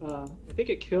 I think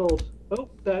it killed... Oh,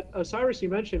 that Osiris you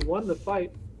mentioned won the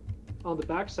fight on the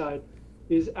backside.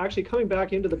 Is actually coming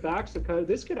back into the backs of Coyote.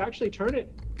 This could actually turn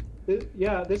it.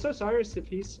 This Osiris, if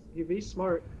he's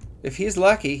smart. If he's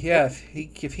lucky, yeah.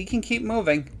 If he can keep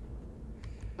moving.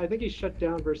 I think he shut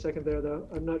down for a second there, though.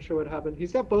 I'm not sure what happened.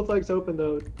 He's got both legs open,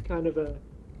 though. Kind of a...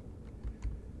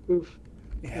 Oof.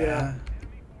 Yeah.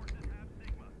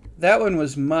 That one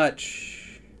was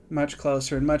much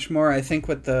closer and much more, I think,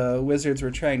 what the Wizards were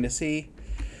trying to see.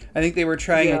 I think they were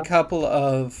trying a Yeah, couple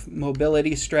of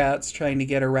mobility strats, trying to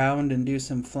get around and do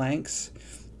some flanks.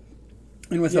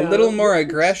 And with a yeah, little more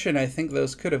aggression, I think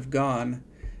those could have gone.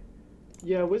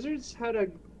 yeah. Wizards had a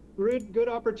good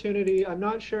opportunity. I'm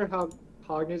not sure how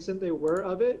cognizant they were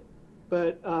of it,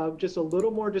 but just a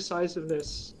little more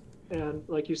decisiveness and,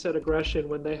 like you said, aggression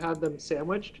when they had them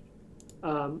sandwiched.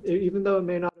 Even though it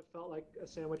may not have felt like a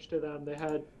sandwich to them, they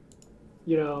had,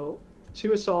 you know,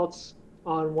 two assaults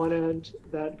on one end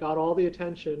that got all the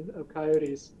attention of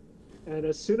Coyotes. And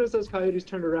as soon as those Coyotes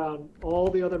turned around, all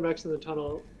the other mechs in the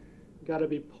tunnel got to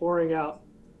be pouring out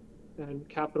and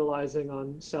capitalizing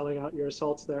on selling out your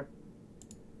assaults there.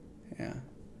 Yeah.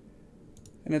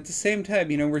 And at the same time,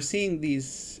 we're seeing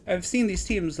these. I've seen these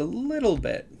teams a little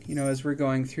bit, as we're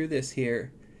going through this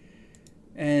here.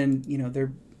 And,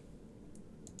 they're.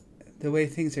 The way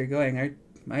things are going,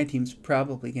 my team's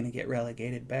probably going to get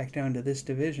relegated back down to this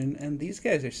division. And these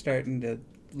guys are starting to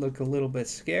look a little bit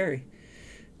scary.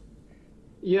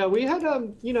 Yeah, we had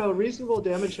reasonable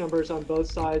damage numbers on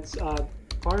both sides.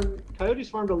 Coyotes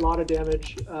farmed a lot of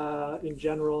damage in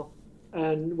general,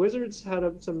 and Wizards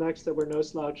had some mechs that were no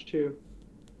slouch too.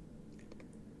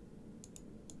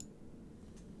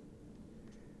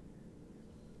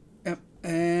 Yep,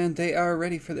 and they are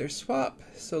ready for their swap,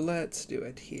 so let's do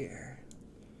it here.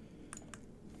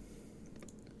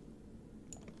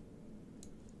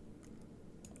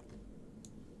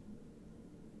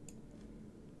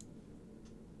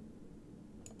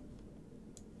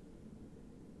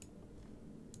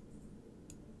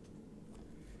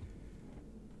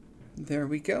 There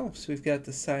we go. So we've got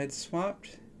the sides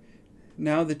swapped.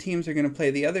 Now the teams are going to play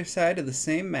the other side of the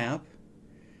same map.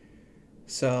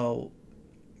 So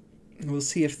we'll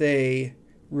see if they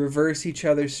reverse each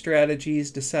other's strategies,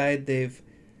 decide they've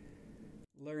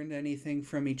learned anything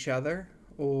from each other,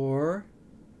 or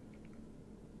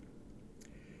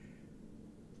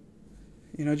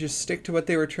just stick to what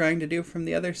they were trying to do from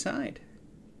the other side.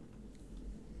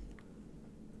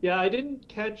 Yeah, I didn't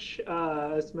catch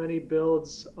as many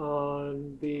builds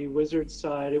on the Wizards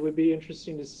side. It would be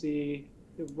interesting to see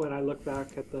when I look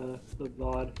back at the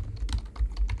VOD.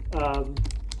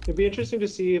 It'd be interesting to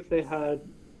see if they had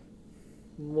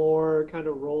more kind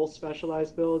of role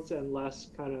specialized builds and less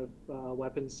kind of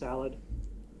weapon salad.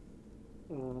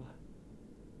 And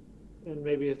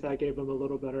maybe if that gave them a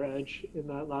little better edge in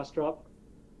that last drop,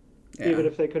 even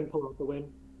if they couldn't pull out the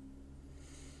win.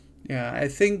 Yeah, I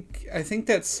think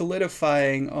that's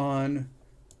solidifying on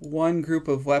one group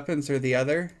of weapons or the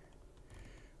other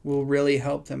will really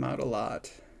help them out a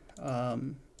lot.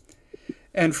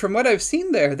 And from what I've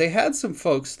seen there, they had some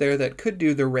folks there that could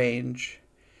do the range,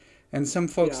 and some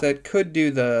folks that could do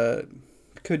the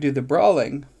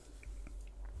brawling.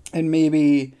 And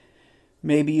maybe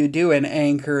you do an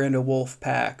anchor and a wolf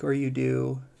pack, or you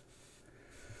do.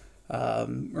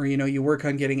 Or you work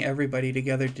on getting everybody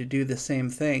together to do the same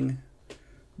thing.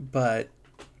 But,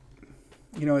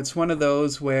 it's one of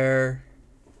those where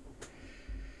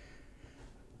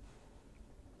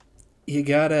you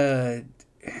gotta,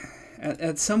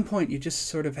 at some point, you just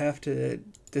sort of have to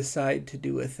decide to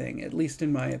do a thing, at least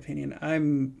in my opinion.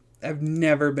 I've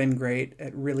never been great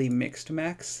at really mixed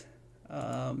mechs.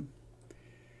 I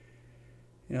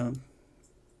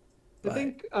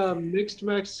think mixed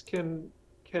mechs can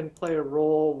play a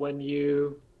role when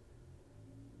you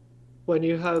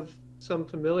have some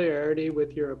familiarity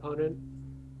with your opponent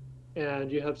and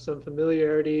you have some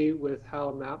familiarity with how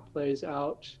a map plays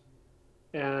out,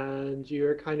 and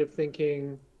you're kind of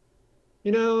thinking,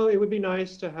 it would be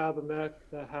nice to have a mech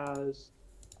that has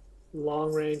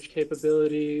long range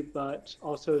capability but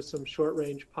also some short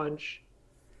range punch.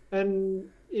 And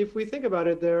if we think about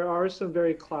it, there are some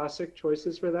very classic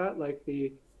choices for that, like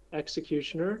the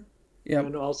Executioner. Yep.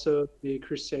 And also the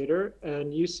Crusader.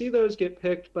 And you see those get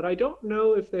picked, but I don't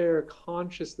know if they're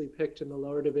consciously picked in the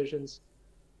lower divisions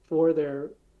for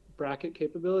their bracket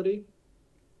capability.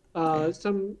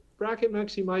 Some bracket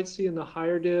mechs you might see in the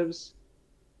higher divs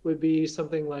would be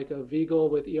something like a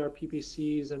Veagle with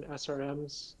ERPPCs and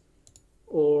SRMs.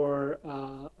 Or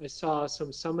I saw some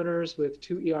summoners with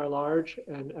 2 ER large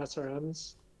and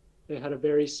SRMs. They had a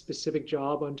very specific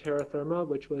job on Terra Firma,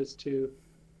 which was to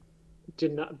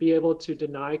be able to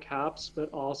deny caps, but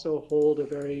also hold a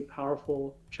very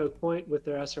powerful choke point with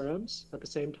their SRMs at the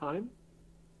same time.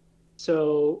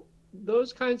 So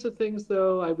those kinds of things,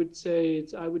 though, I would say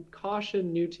I would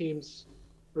caution new teams,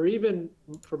 or even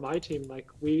for my team, like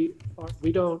we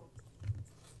don't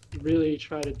really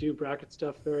try to do bracket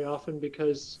stuff very often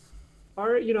because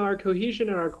our cohesion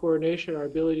and our coordination, our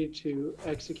ability to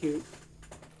execute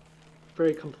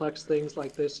very complex things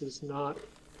like this is not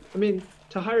I mean,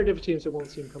 to higher div teams, it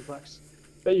won't seem complex.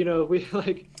 But, you know, we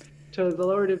like to the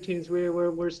lower div teams,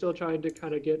 we're still trying to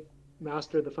kind of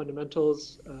master the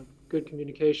fundamentals of good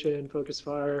communication, focus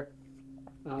fire,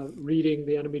 reading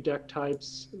the enemy deck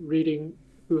types, reading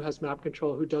who has map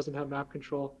control, who doesn't have map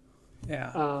control.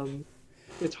 Yeah.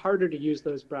 It's harder to use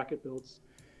those bracket builds.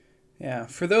 Yeah.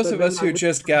 For those But of then us who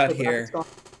just got here.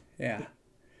 Yeah.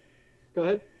 Go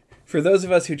ahead. For those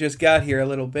of us who just got here a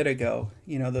little bit ago,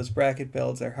 you know, those bracket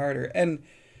builds are harder. And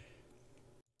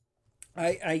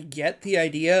I get the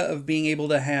idea of being able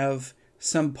to have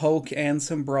some poke and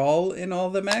some brawl in all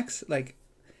the mechs. Like,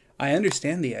 I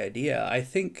understand the idea. I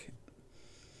think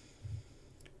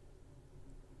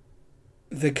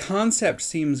the concept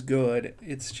seems good.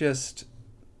 It's just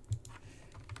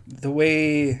the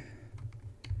way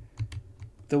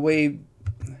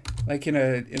like in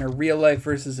a real life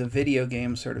versus a video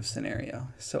game sort of scenario.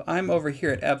 So I'm over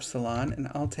here at Epsilon, and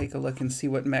I'll take a look and see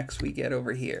what mechs we get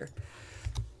over here.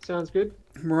 Sounds good.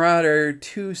 Marauder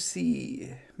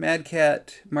 2C, Mad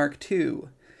Cat Mark II,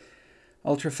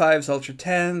 Ultra 5s, Ultra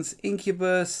 10s,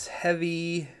 Incubus,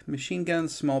 Heavy, Machine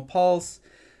Guns, Small Pulse,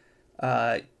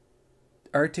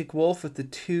 Arctic Wolf with the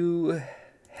 2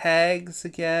 Hags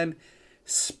again,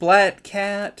 Splat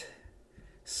Cat,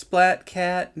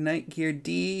 Night Gear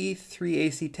D, 3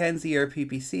 AC-10s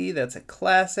ERPPC, that's a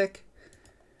classic.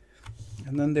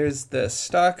 And then there's the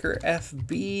Stalker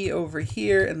FB over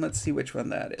here, and let's see which one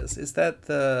that is. Is that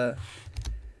the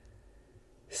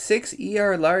 6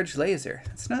 ER Large Laser?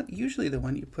 It's not usually the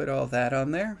one you put all that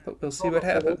on there, but we'll see what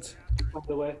happens. By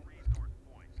the way,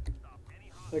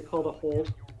 they called a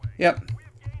hold. Yep.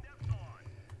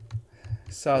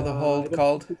 Saw the hold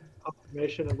called.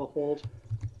 Confirmation of a hold.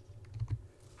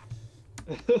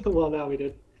 Well, now we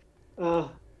did. I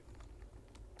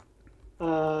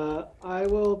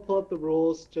will pull up the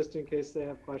rules just in case they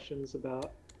have questions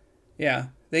about. Yeah,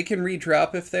 they can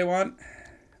redrop if they want.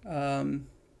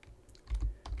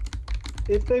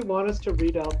 If they want us to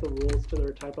read out the rules to them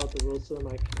or type out the rules to them,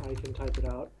 I can type it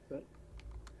out. But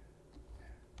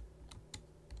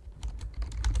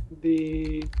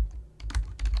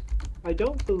I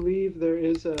don't believe there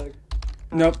is a.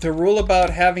 Nope, the rule about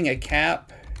having a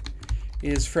cap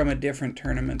is from a different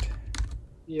tournament.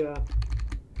 Yeah.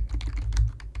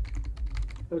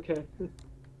 Okay.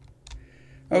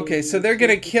 Okay, so they're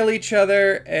gonna kill each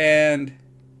other and...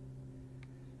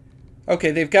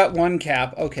 Okay, they've got one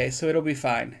cap. Okay, so it'll be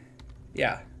fine.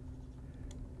 Yeah.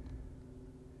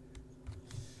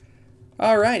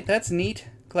 Alright, that's neat.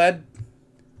 Glad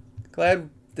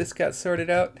this got sorted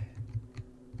out.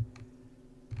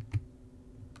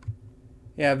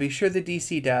 Yeah, be sure the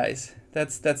DC dies.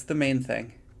 That's the main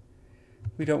thing.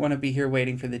 We don't want to be here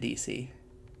waiting for the DC.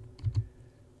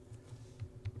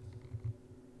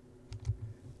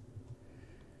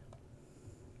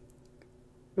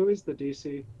 Who is the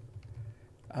DC?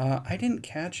 I didn't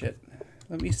catch it.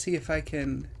 Let me see if I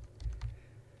can...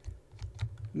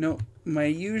 No, my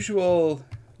usual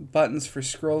buttons for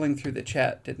scrolling through the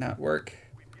chat did not work.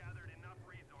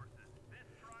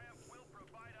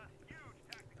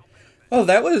 Oh,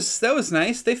 that was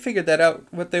nice. They figured that out,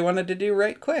 what they wanted to do,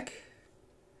 right quick.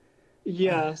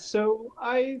 Yeah, so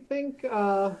I think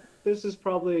this is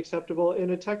probably acceptable in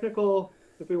a technical.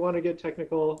 If we want to get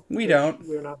technical, we don't.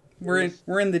 We're not.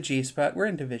 We're in the G spot. We're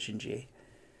in Division G.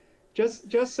 Just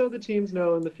so the teams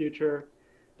know in the future,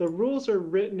 the rules are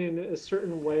written in a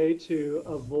certain way to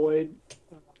avoid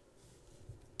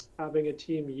having a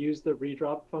team use the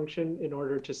redrop function in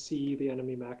order to see the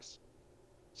enemy mechs.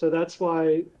 So that's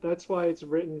why it's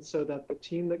written so that the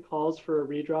team that calls for a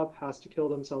redrop has to kill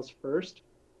themselves first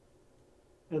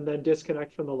and then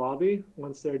disconnect from the lobby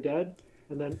once they're dead.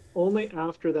 And then only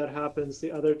after that happens,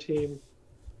 the other team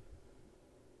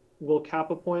will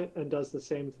cap a point and does the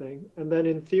same thing. And then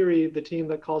in theory, the team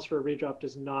that calls for a redrop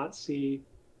does not see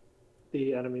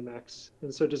the enemy mechs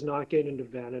and so does not gain an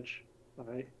advantage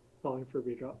by calling for a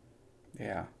redrop.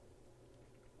 Yeah.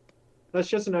 That's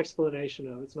just an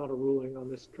explanation of it's not a ruling on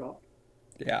this drop.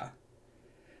 Yeah.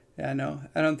 Yeah, no,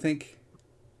 I don't think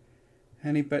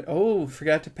anybody... Oh,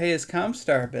 forgot to pay his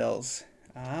Comstar bills.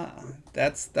 Ah,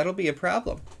 that'll be a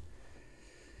problem.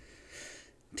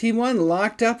 Team 1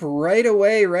 locked up right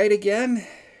away, right again.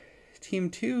 Team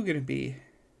 2 gonna be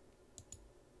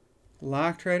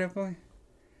locked right up away.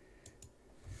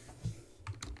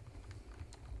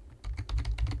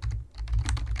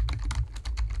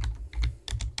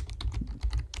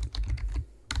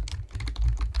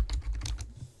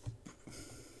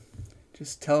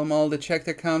 Just tell them all to check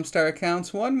their Comstar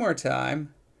accounts one more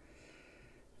time.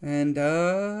 And,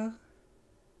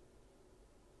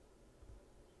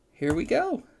 here we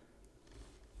go.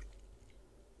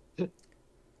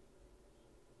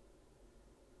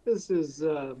 this is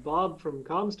Bob from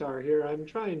Comstar here. I'm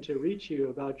trying to reach you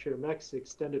about your mech's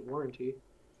extended warranty.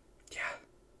 Yeah.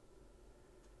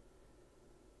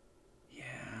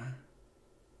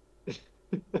 Yeah.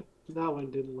 That one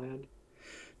didn't land.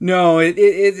 No,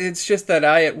 it's just that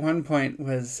I at one point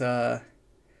was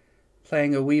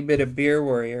playing a wee bit of Beer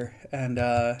Warrior and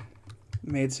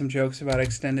made some jokes about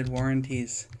extended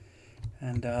warranties,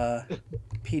 and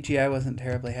PGI wasn't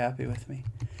terribly happy with me.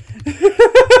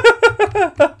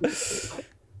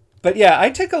 But yeah, I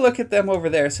took a look at them over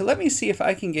there, so let me see if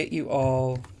I can get you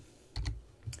all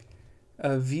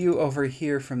a view over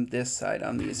here from this side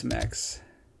on these mechs.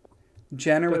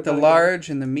 Jenner with the large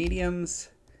and the mediums.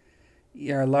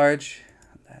 ER large.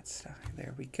 That's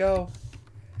there we go.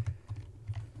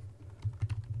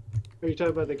 Are you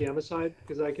talking about the gamma side?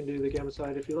 Because I can do the gamma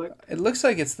side if you like. It looks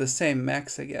like it's the same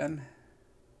mechs again.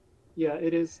 Yeah,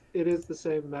 it is. It is the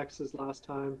same mechs as last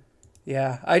time.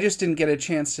 Yeah, I just didn't get a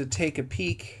chance to take a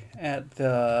peek at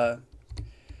the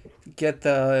get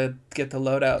the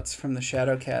loadouts from the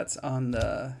Shadow Cats on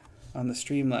the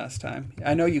stream last time.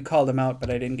 I know you called them out, but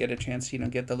I didn't get a chance to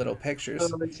get the little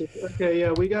pictures. Oh, okay,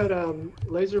 yeah, we got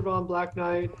Laser Bomb Black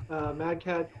Knight, Mad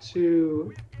Cat,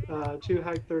 two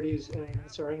Hag 30s and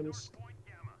SRMs,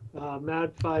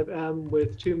 Mad 5M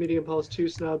with 2 medium pulse, 2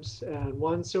 snubs, and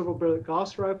 1 silver bullet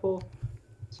Gauss rifle.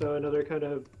 So another kind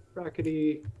of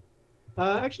brackety.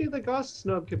 Actually, the Gauss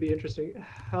snub could be interesting.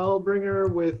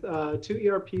 Hellbringer with 2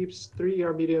 ER peeps, 3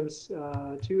 ER mediums,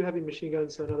 2 heavy machine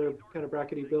guns, so another kind of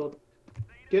brackety build.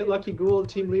 Get Lucky Ghoul,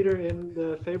 team leader in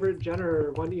the favorite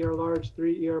Jenner, 1 ER large,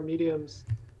 3 ER mediums.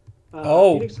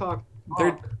 Phoenix Hawk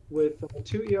with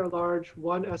 2 ER large,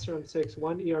 1 SRM6,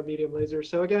 1 ER medium laser.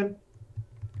 So again,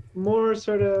 more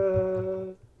sort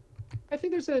of, I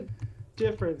think there's a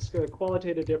difference, a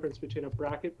qualitative difference between a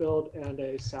bracket build and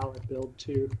a salad build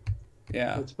too.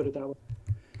 Yeah. Let's put it that way.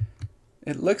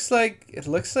 It looks like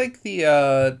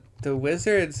the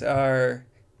Wizards are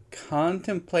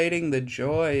contemplating the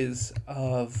joys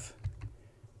of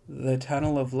the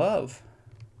Tunnel of Love.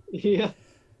 Yeah.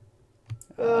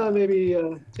 Maybe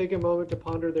take a moment to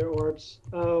ponder their orbs.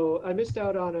 Oh, I missed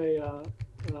out on a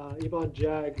Yvonne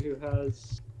Jag who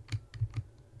has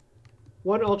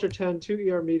 1 Ultra 10, 2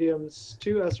 ER mediums,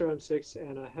 2 SRM6,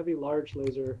 and a heavy large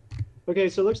laser. Okay,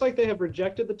 so it looks like they have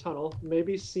rejected the tunnel,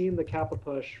 maybe seen the Kappa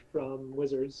push from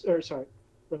Wizards, or sorry,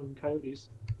 from Coyotes.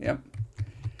 Yep.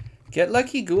 Get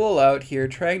Lucky Ghoul out here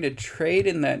trying to trade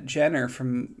in that Jenner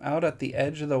from out at the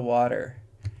edge of the water.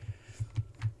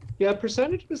 Yeah,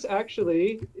 percentages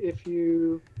actually, if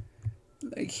you...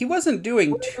 He wasn't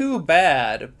doing too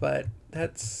bad, but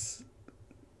that's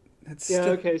yeah,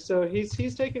 okay, so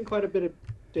he's taken quite a bit of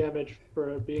damage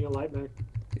for being a light mech.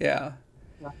 Yeah.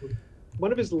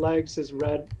 One of his legs is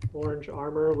red-orange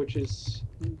armor, which is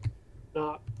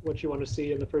not what you want to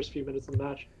see in the first few minutes of the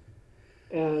match.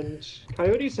 And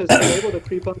Coyotes has been able to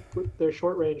creep up with their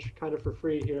short range kind of for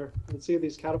free here. And see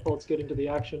these catapults get into the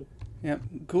action. Yep.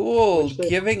 Ghoul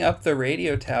giving up the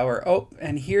radio tower. Oh,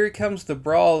 and here comes the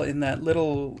brawl in that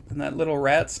little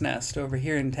rat's nest over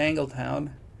here in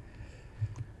Tangletown.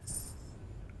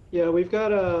 Yeah, we've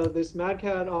got this Mad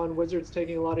Cat on Wizards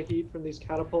taking a lot of heat from these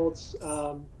catapults.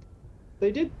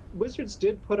 Wizards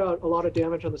did put out a lot of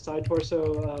damage on the side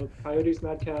torso of Coyote's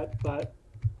Mad Cat, but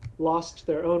lost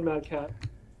their own Mad Cat.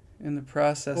 In the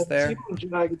process there.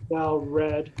 Jag is now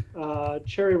red.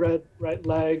 Cherry red right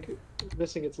leg,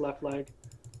 missing its left leg.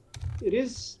 It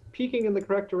is peeking in the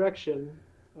correct direction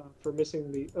for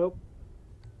missing the... Oh.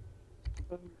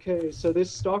 Okay, so this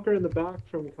Stalker in the back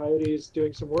from Coyote is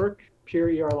doing some work. Pure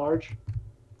ER large.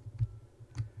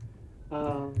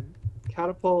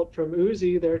 Catapult from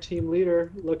Uzi, their team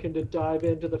leader, looking to dive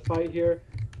into the fight here.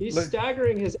 He's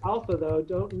staggering his alpha, though.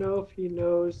 Don't know if he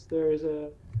knows there's a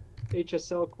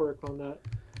HSL quirk on that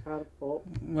catapult.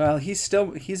 Well, he's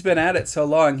been at it so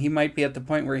long, he might be at the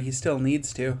point where he still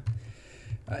needs to.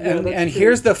 And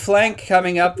here's the flank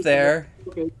coming up there.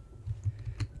 Okay.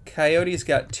 Coyote's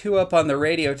got 2 up on the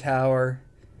radio tower.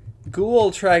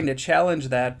 Ghoul trying to challenge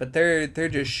that, but they're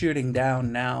just shooting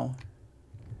down now.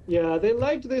 Yeah, they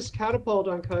legged this catapult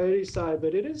on Coyote's side,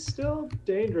 but it is still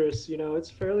dangerous. You know, it's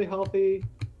fairly healthy.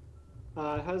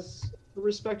 Has a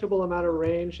respectable amount of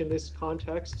range in this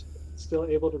context. It's still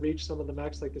able to reach some of the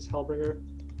mechs like this Hellbringer.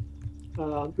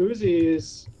 Uzi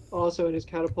is also in his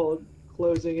catapult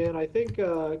closing in. I think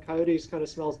Coyote's kind of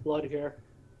smells blood here,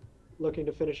 looking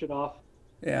to finish it off.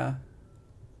 Yeah.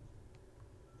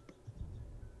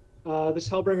 This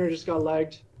Hellbringer just got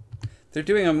legged. They're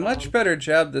doing a much better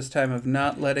job this time of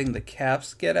not letting the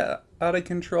caps get out of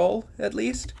control, at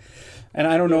least. And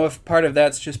I don't know if part of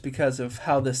that's just because of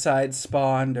how the sides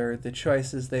spawned or the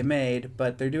choices they made,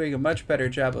 but they're doing a much better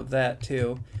job of that,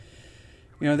 too.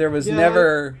 You know, there was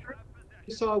never...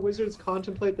 We saw Wizards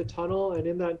contemplate the tunnel, and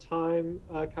in that time,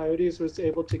 Coyotes was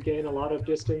able to gain a lot of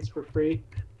distance for free.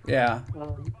 Yeah.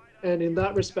 And in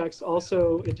that respects,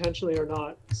 also intentionally or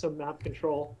not, some map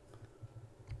control.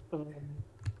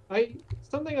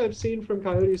 Something I've seen from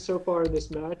Coyotes so far in this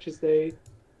match is they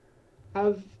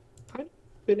have kind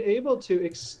of been able to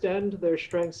extend their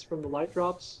strengths from the light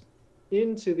drops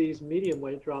into these medium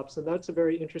weight drops, and that's a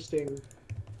very interesting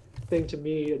thing to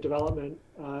me. A development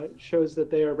shows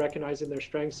that they are recognizing their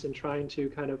strengths and trying to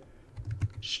kind of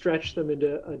stretch them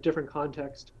into a different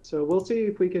context. So we'll see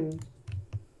if we can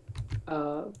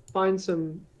find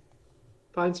some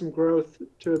growth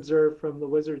to observe from the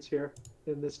Wizards here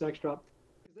in this next drop.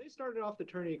 They started off the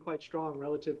tourney quite strong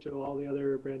relative to all the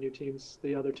other brand new teams,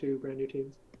 the other two brand new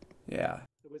teams. Yeah.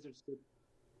 The Wizards did.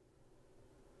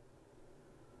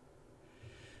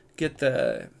 Get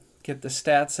the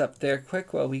stats up there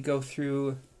quick while we go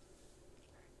through,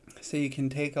 so you can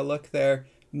take a look there.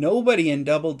 Nobody in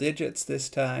double digits this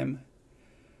time.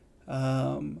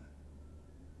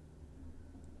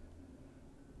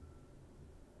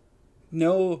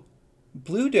 No,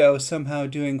 Bluedo somehow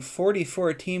doing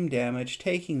 44 team damage,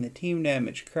 taking the team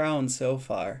damage crown so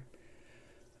far.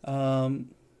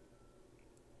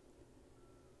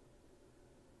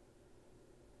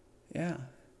 Yeah.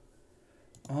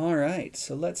 All right,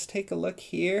 so let's take a look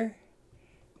here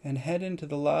and head into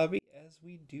the lobby as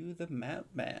we do the map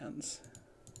bans.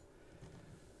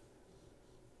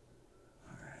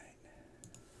 All right.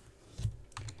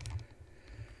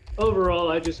 Overall,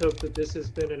 I just hope that this has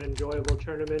been an enjoyable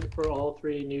tournament for all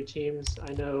three new teams.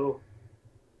 I know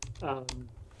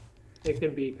it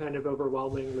can be kind of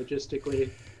overwhelming logistically,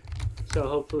 so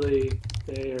hopefully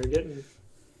they are getting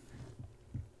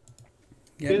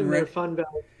their fun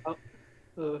balance out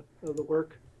of the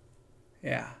work.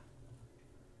 Yeah.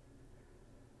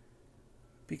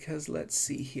 Because let's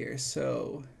see here.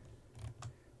 So,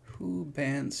 who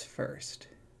bans first?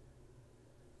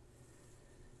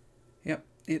 Yep,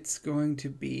 it's going to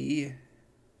be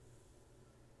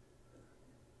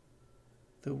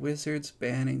the Wizards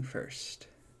banning first.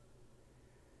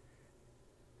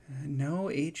 No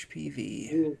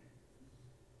HPV. Ooh.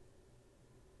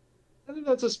 I think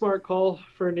that's a smart call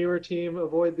for a newer team.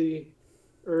 Avoid the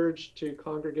urge to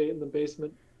congregate in the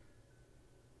basement.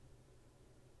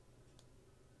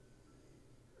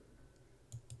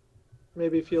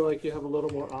 Maybe feel like you have a little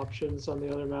more options on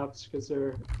the other maps because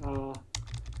they're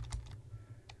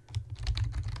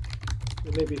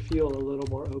they maybe feel a little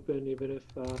more open, even if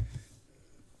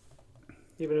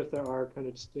there are kind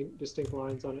of distinct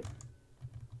lines on it.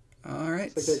 All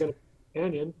right. It's like they're going to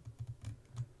Canyon.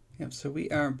 Yep. So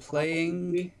we are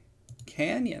playing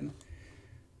Canyon.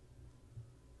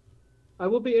 I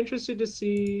will be interested to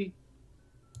see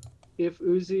if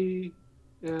Uzi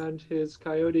and his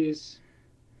Coyotes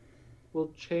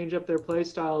will change up their play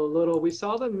style a little. We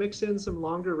saw them mix in some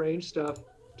longer range stuff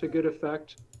to good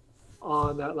effect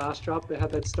on that last drop. They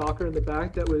had that stalker in the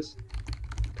back that was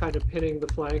kind of pinning the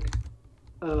flank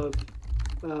of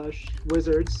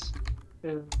Wizards.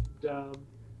 And,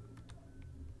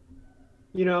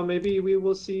 you know, maybe we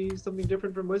will see something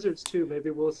different from Wizards too.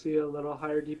 Maybe we'll see a little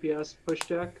higher DPS push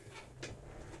deck.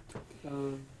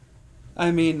 I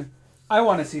mean, I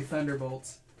want to see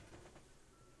Thunderbolts.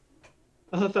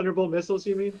 Thunderbolt missiles,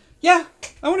 you mean? Yeah,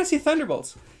 I want to see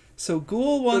Thunderbolts. So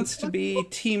Ghoul wants to be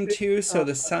Team 2, so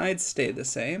the sides stay the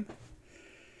same.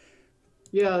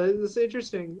 Yeah, it's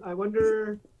interesting. I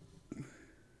wonder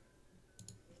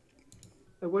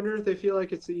if they feel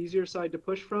like it's the easier side to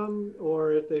push from,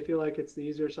 or if they feel like it's the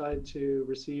easier side to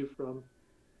receive from.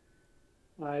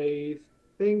 I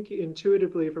think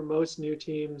intuitively for most new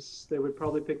teams, they would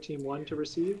probably pick Team 1 to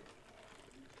receive.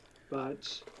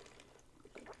 But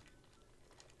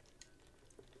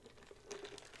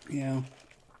yeah.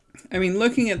 I mean,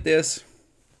 looking at this,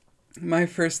 my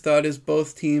first thought is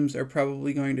both teams are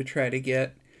probably going to try to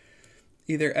get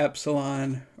either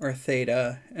Epsilon or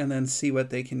Theta and then see what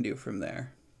they can do from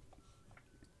there.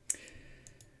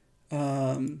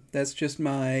 That's just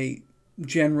my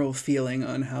general feeling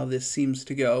on how this seems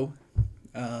to go.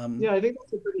 Yeah, I think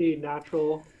that's a pretty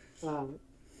natural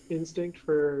instinct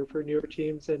for newer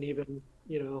teams and even,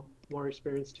 you know, more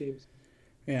experienced teams.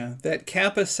 Yeah, that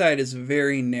Kappa side is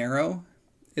very narrow,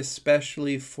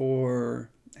 especially for,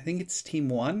 I think it's Team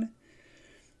 1.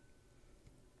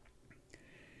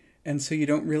 And so you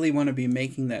don't really want to be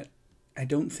making that. I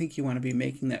don't think you want to be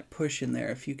making that push in there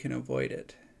if you can avoid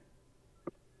it.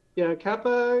 Yeah,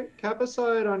 Kappa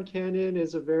side on Canyon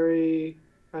is a very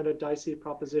kind of dicey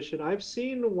proposition. I've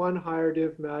seen one higher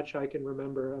div match I can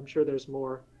remember. I'm sure there's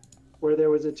more, where there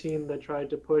was a team that tried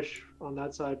to push on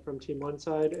that side from team one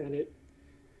side, and it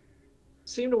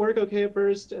seemed to work okay at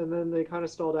first, and then they kind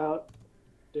of stalled out.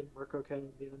 Didn't work okay in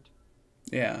the end.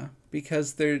 Yeah,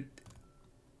 because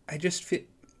I just feel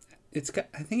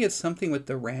I think it's something with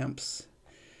the ramps.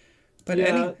 But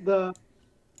yeah, the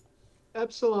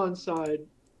Epsilon side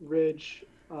ridge,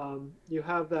 you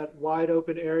have that wide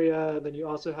open area, and then you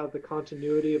also have the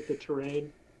continuity of the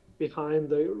terrain behind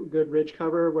the good ridge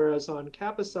cover. Whereas on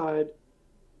Kappa side,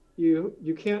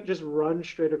 you can't just run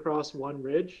straight across one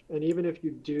ridge, and even if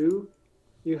you do,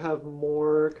 you have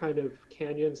more kind of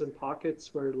canyons and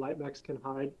pockets where light mechs can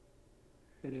hide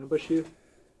and ambush you.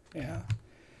 Yeah,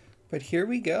 but here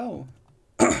we go,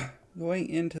 going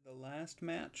into the last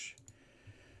match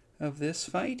of this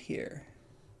fight here.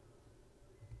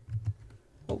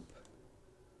 Oh.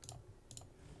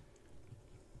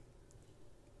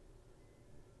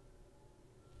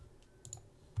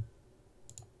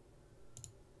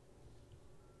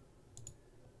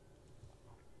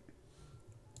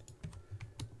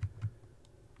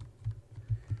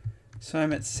 So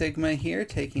I'm at Sigma here,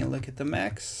 taking a look at the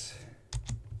mechs.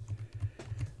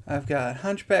 I've got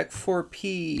Hunchback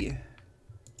 4P,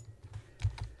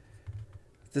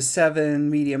 the 7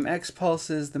 medium X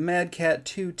pulses, the Madcat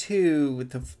 2-2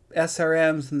 with the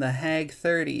SRMs and the Hag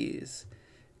 30s,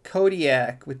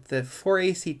 Kodiak with the 4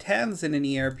 AC10s and an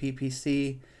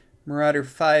ERPPC, Marauder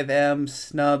 5M,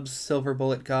 Snubs, Silver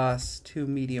Bullet Goss, 2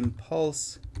 medium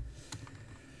pulse.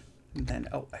 And then,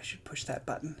 oh, I should push that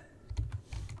button.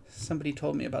 Somebody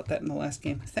told me about that in the last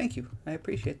game. Thank you. I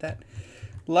appreciate that.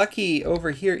 Lucky over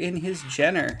here in his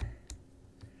Jenner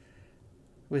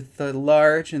with the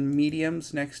large and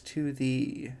mediums next to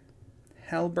the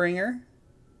Hellbringer,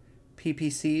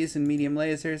 PPCs and medium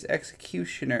lasers,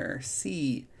 Executioner,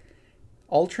 C,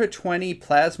 Ultra 20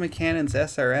 plasma cannons,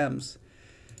 SRMs.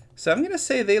 So I'm going to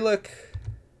say they look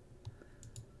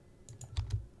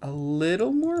a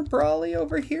little more brawly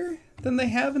over here than they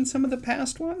have in some of the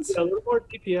past ones. Yeah, a little more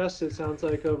DPS, it sounds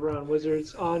like, over on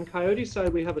Wizards. On Coyote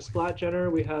side, we have a Splat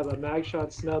Jenner, we have a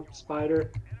Magshot Snub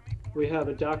Spider, we have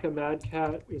a Daka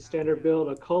Madcat, a standard build,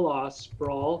 a Koloss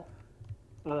Brawl,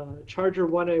 Charger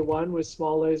 1A1 with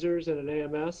small lasers and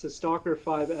an AMS, a Stalker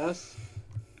 5S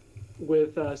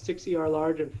with 6 ER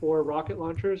large and 4 rocket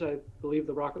launchers. I believe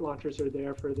the rocket launchers are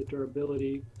there for the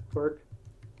durability quirk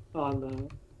on the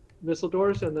missile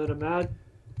doors, and then a Mad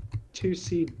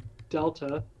 2C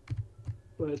Delta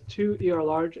with 2 ER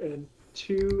large and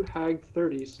 2 Hag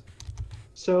 30s.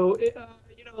 So,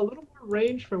 a little more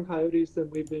range from Coyotes than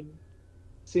we've been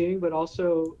seeing, but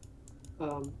also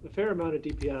a fair amount of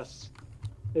DPS.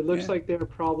 It looks like they're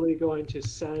probably going to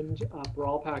send a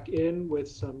Brawl Pack in with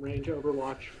some range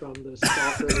overwatch from the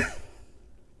Stalker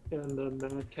and the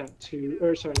Madcat 2,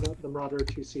 or sorry, not the Marauder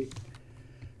 2C.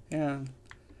 Yeah.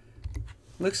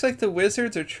 Looks like the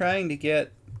Wizards are trying to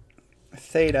get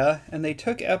Theta, and they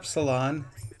took Epsilon.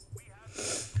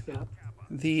 Yeah.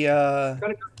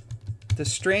 The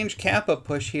strange Kappa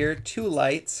push here, 2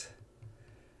 lights.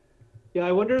 Yeah,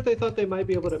 I wonder if they thought they might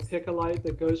be able to pick a light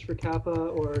that goes for Kappa,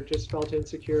 or just felt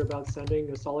insecure about sending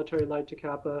a solitary light to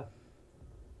Kappa.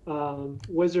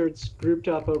 Wizards grouped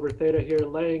up over Theta here,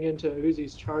 laying into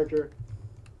Uzi's Charger.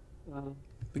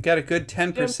 We got a good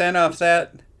 10% off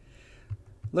that.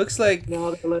 Looks like...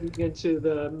 Now they're laying into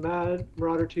the Mad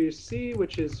Marauder 2C,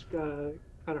 which is kind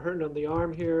of hurting on the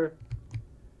arm here.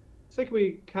 It's like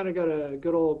we kind of got a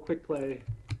good old quick play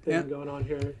thing going on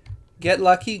here. Get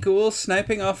lucky, Ghoul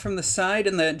sniping off from the side,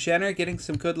 and the Jenner getting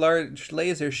some good large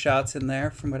laser shots in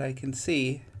there from what I can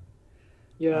see.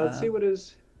 Yeah, let's see what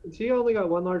is... Has he only got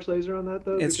 1 large laser on that,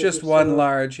 though? It's just 1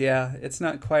 large, yeah. It's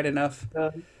not quite enough.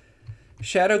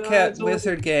 Shadowcat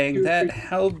Wizard Gang, that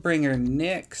Hellbringer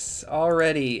Nyx,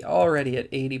 already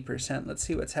at 80%. Let's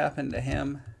see what's happened to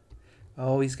him.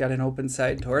 Oh, he's got an open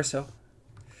side torso.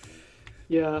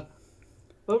 Yeah.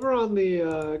 Over on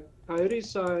the Coyote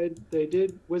side,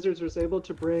 Wizards was able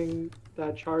to bring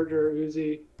that Charger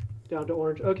Uzi down to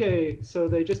orange. Okay, so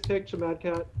they just picked a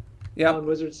Madcat on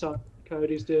Wizards side.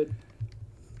 Coyotes did.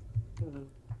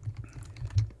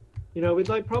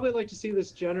 We'd probably like to see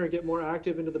this Jenner get more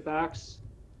active into the backs.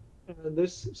 And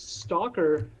this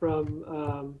Stalker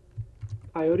from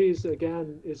Coyotes,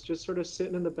 again, is just sort of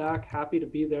sitting in the back, happy to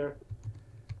be there,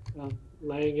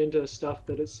 laying into stuff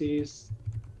that it sees.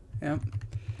 Yep.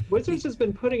 Wizards has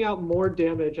been putting out more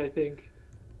damage, I think,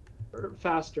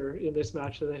 faster in this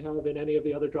match than they have in any of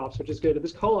the other drops, which is good. And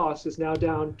this Kolos is now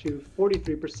down to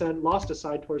 43%, lost a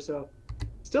side torso.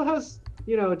 Still has,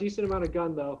 a decent amount of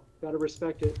gun, though. Got to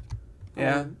respect it.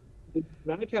 Yeah. The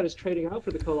Mad Cat is trading out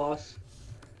for the Kolos.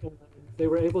 They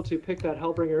were able to pick that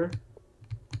Hellbringer.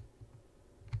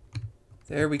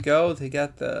 There we go. They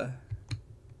got the...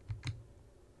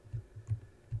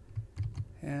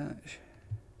 Yeah.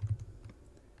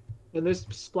 And this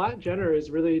Splat Jenner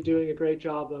is really doing a great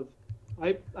job of...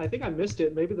 I think I missed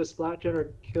it. Maybe the Splat Jenner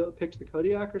picked the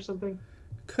Kodiak or something.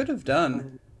 Could have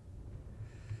done.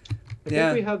 I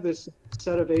think we have this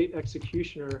set of 8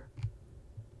 Executioner,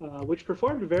 which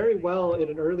performed very well in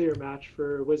an earlier match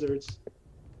for Wizards.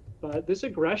 But this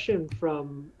aggression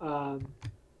from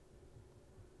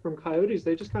Coyotes,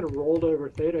 they just kind of rolled over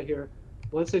Theta here.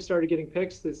 Once they started getting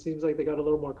picks, it seems like they got a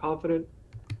little more confident.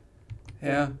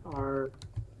 Yeah. And are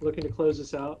looking to close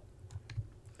this out.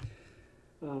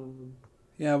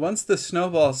 Yeah, once the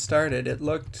snowball started, it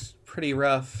looked pretty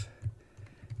rough.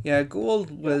 Yeah, Gould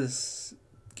was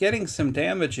getting some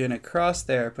damage in across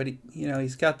there, but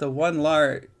he's got the 1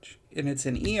 large, and it's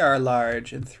an ER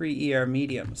large and 3 ER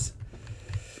mediums.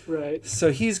 Right.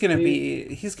 So he's gonna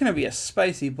be a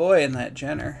spicy boy in that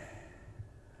Jenner,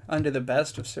 under the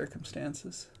best of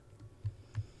circumstances.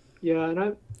 Yeah, and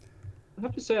I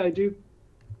have to say I do.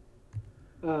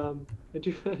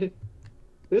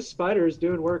 This spider is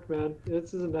doing work, man.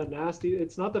 This isn't that nasty.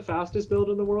 It's not the fastest build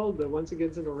in the world, but once it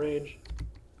gets into range,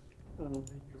 you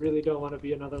really don't want to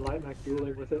be another light mech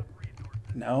dueling with it.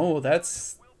 No,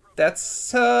 that's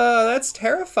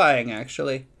terrifying,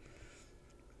 actually.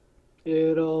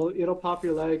 It'll pop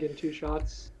your leg in 2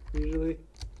 shots usually,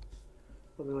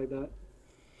 something like that.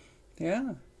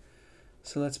 Yeah.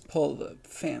 So let's pull the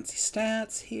fancy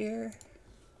stats here.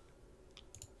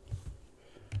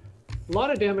 A lot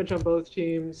of damage on both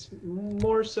teams,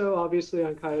 more so obviously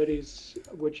on Coyotes,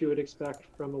 which you would expect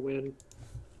from a win.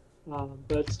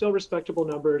 But still respectable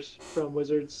numbers from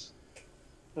Wizards.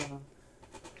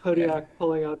 Kodiak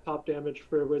pulling out top damage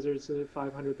for Wizards at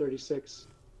 536.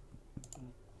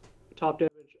 Top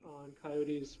damage on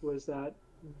Coyotes was that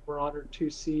Marauder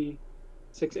 2C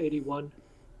 681.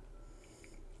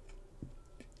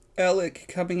 Alec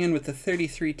coming in with the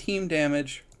 33 team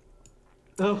damage.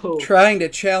 Oh. Trying to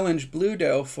challenge Blue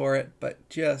Doe for it, but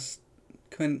just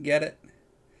couldn't get it.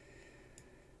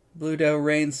 Blue Doe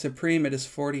reigns supreme at his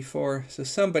 44. So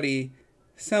somebody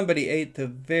ate the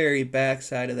very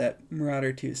backside of that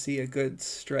Marauder 2C. A good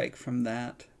strike from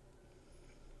that.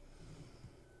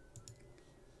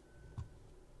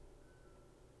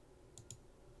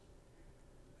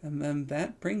 And then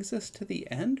that brings us to the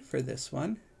end for this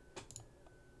one.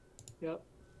 Yep.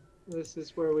 This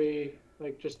is where we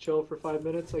just chill for 5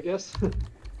 minutes, I guess.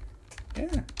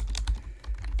 Yeah.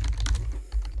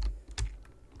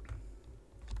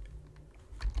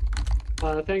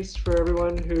 Thanks for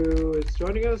everyone who is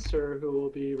joining us or who will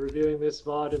be reviewing this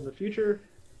VOD in the future.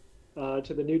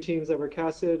 To the new teams that were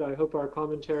casted, I hope our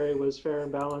commentary was fair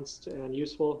and balanced and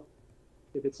useful.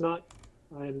 If it's not,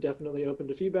 I am definitely open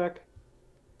to feedback.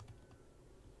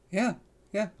 Yeah.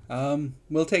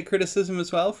 We'll take criticism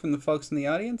as well from the folks in the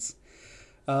audience.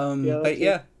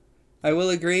 I will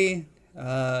agree.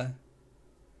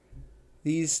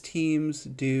 These teams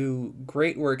do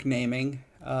great work naming.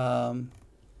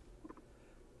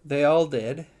 They all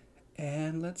did.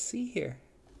 And let's see here.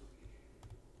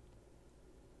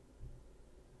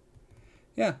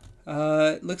 Yeah.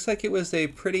 It looks like it was a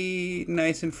pretty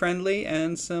nice and friendly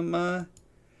and some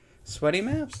sweaty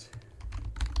maps.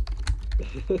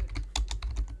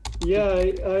 Yeah,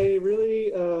 I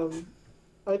really,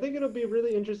 I think it'll be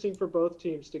really interesting for both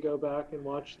teams to go back and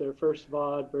watch their first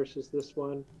VOD versus this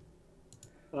one.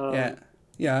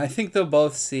 Yeah, I think they'll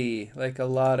both see a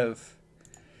lot of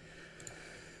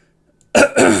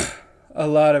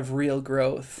real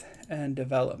growth and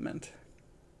development.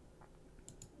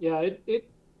 Yeah,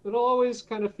 it'll always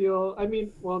kind of feel,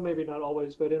 well, maybe not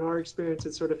always, but in our experience,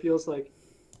 it sort of feels like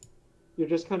you're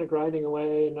just kind of grinding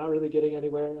away and not really getting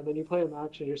anywhere, and then you play a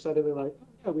match and you're suddenly like, oh,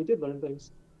 yeah, we did learn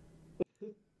things.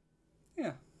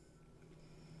 Yeah.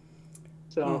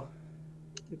 So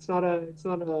it's not a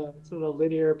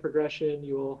linear progression.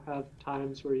 You will have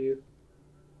times where you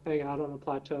hang out on a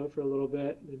plateau for a little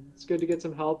bit, and it's good to get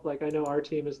some help. I know our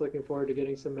team is looking forward to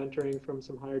getting some mentoring from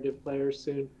some higher div players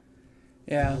soon.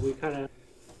 Yeah. We kind of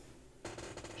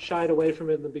shied away from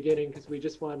it in the beginning because we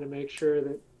just wanted to make sure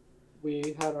that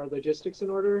we had our logistics in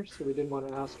order, so we didn't want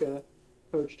to ask a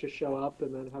coach to show up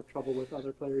and then have trouble with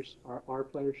other players, our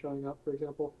players showing up, for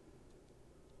example.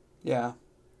 Yeah,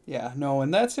 no,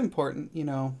 and that's important,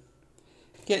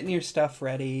 getting your stuff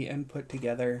ready and put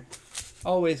together.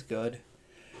 Always good.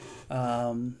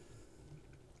 Yeah.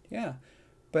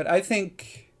 But I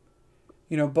think,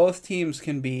 both teams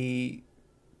can be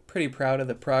pretty proud of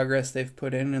the progress they've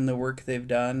put in and the work they've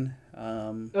done.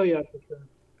 Oh yeah, for sure.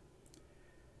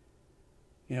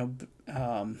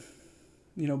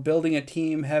 You know, building a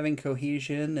team, having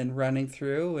cohesion, and running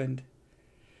through, and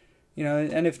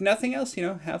and if nothing else,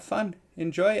 have fun,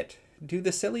 enjoy it, do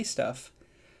the silly stuff.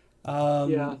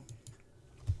 Yeah.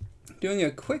 Doing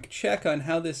a quick check on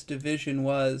how this division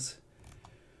was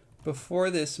before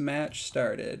this match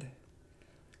started.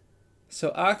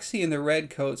 So Oxy and the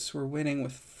Redcoats were winning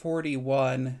with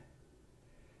 41,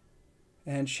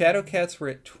 and Shadowcats were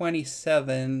at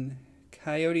 27,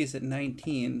 Coyotes at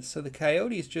 19. So the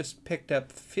Coyotes just picked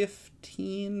up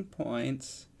 15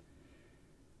 points.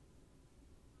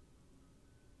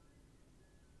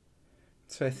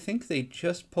 So I think they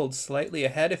just pulled slightly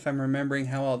ahead, if I'm remembering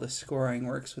how all the scoring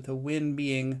works, with a win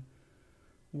being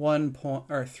 1 point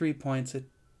or 3 points, a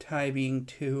tie being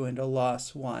 2, and a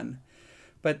loss 1.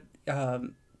 But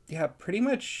yeah, pretty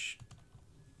much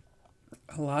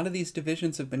a lot of these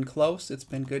divisions have been close. It's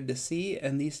been good to see,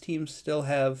 and these teams still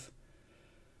have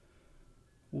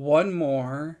one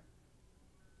more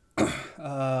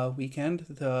weekend.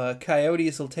 The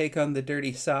Coyotes will take on the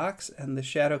Dirty Sox, and the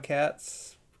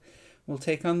Shadowcats will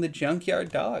take on the Junkyard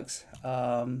Dogs.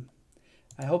 I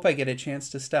hope I get a chance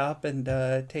to stop and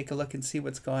take a look and see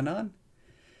what's going on.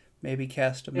 Maybe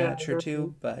cast a match or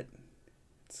two, but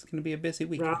it's going to be a busy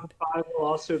weekend. Round 5 will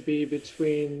also be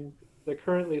between the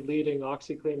currently leading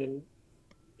OxyClean and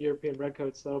European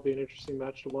Redcoats. That'll be an interesting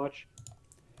match to watch.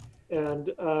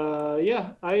 And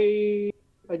yeah, I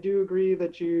do agree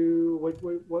that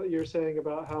what you're saying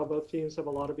about how both teams have a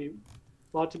lot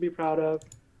to be proud of.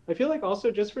 I feel like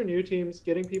also just for new teams,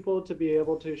 getting people to be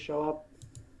able to show up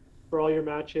for all your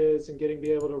matches and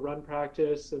be able to run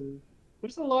practice, and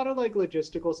there's a lot of like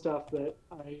logistical stuff that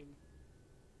I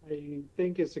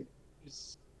think is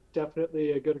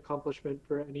definitely a good accomplishment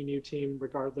for any new team,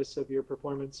 regardless of your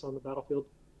performance on the battlefield.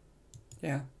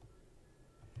 Yeah.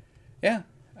 Yeah.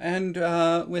 And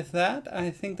with that, I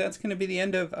think that's going to be the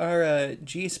end of our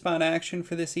G-Spawn action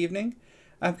for this evening.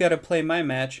 I've got to play my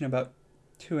match in about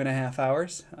 2.5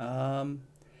 hours.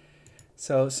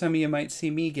 So some of you might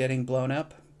see me getting blown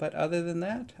up. But other than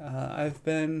that, I've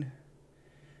been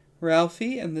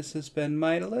Ralphie, and this has been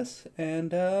Mitalus,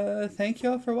 and thank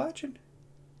you all for watching.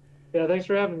 Yeah, thanks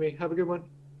for having me. Have a good one.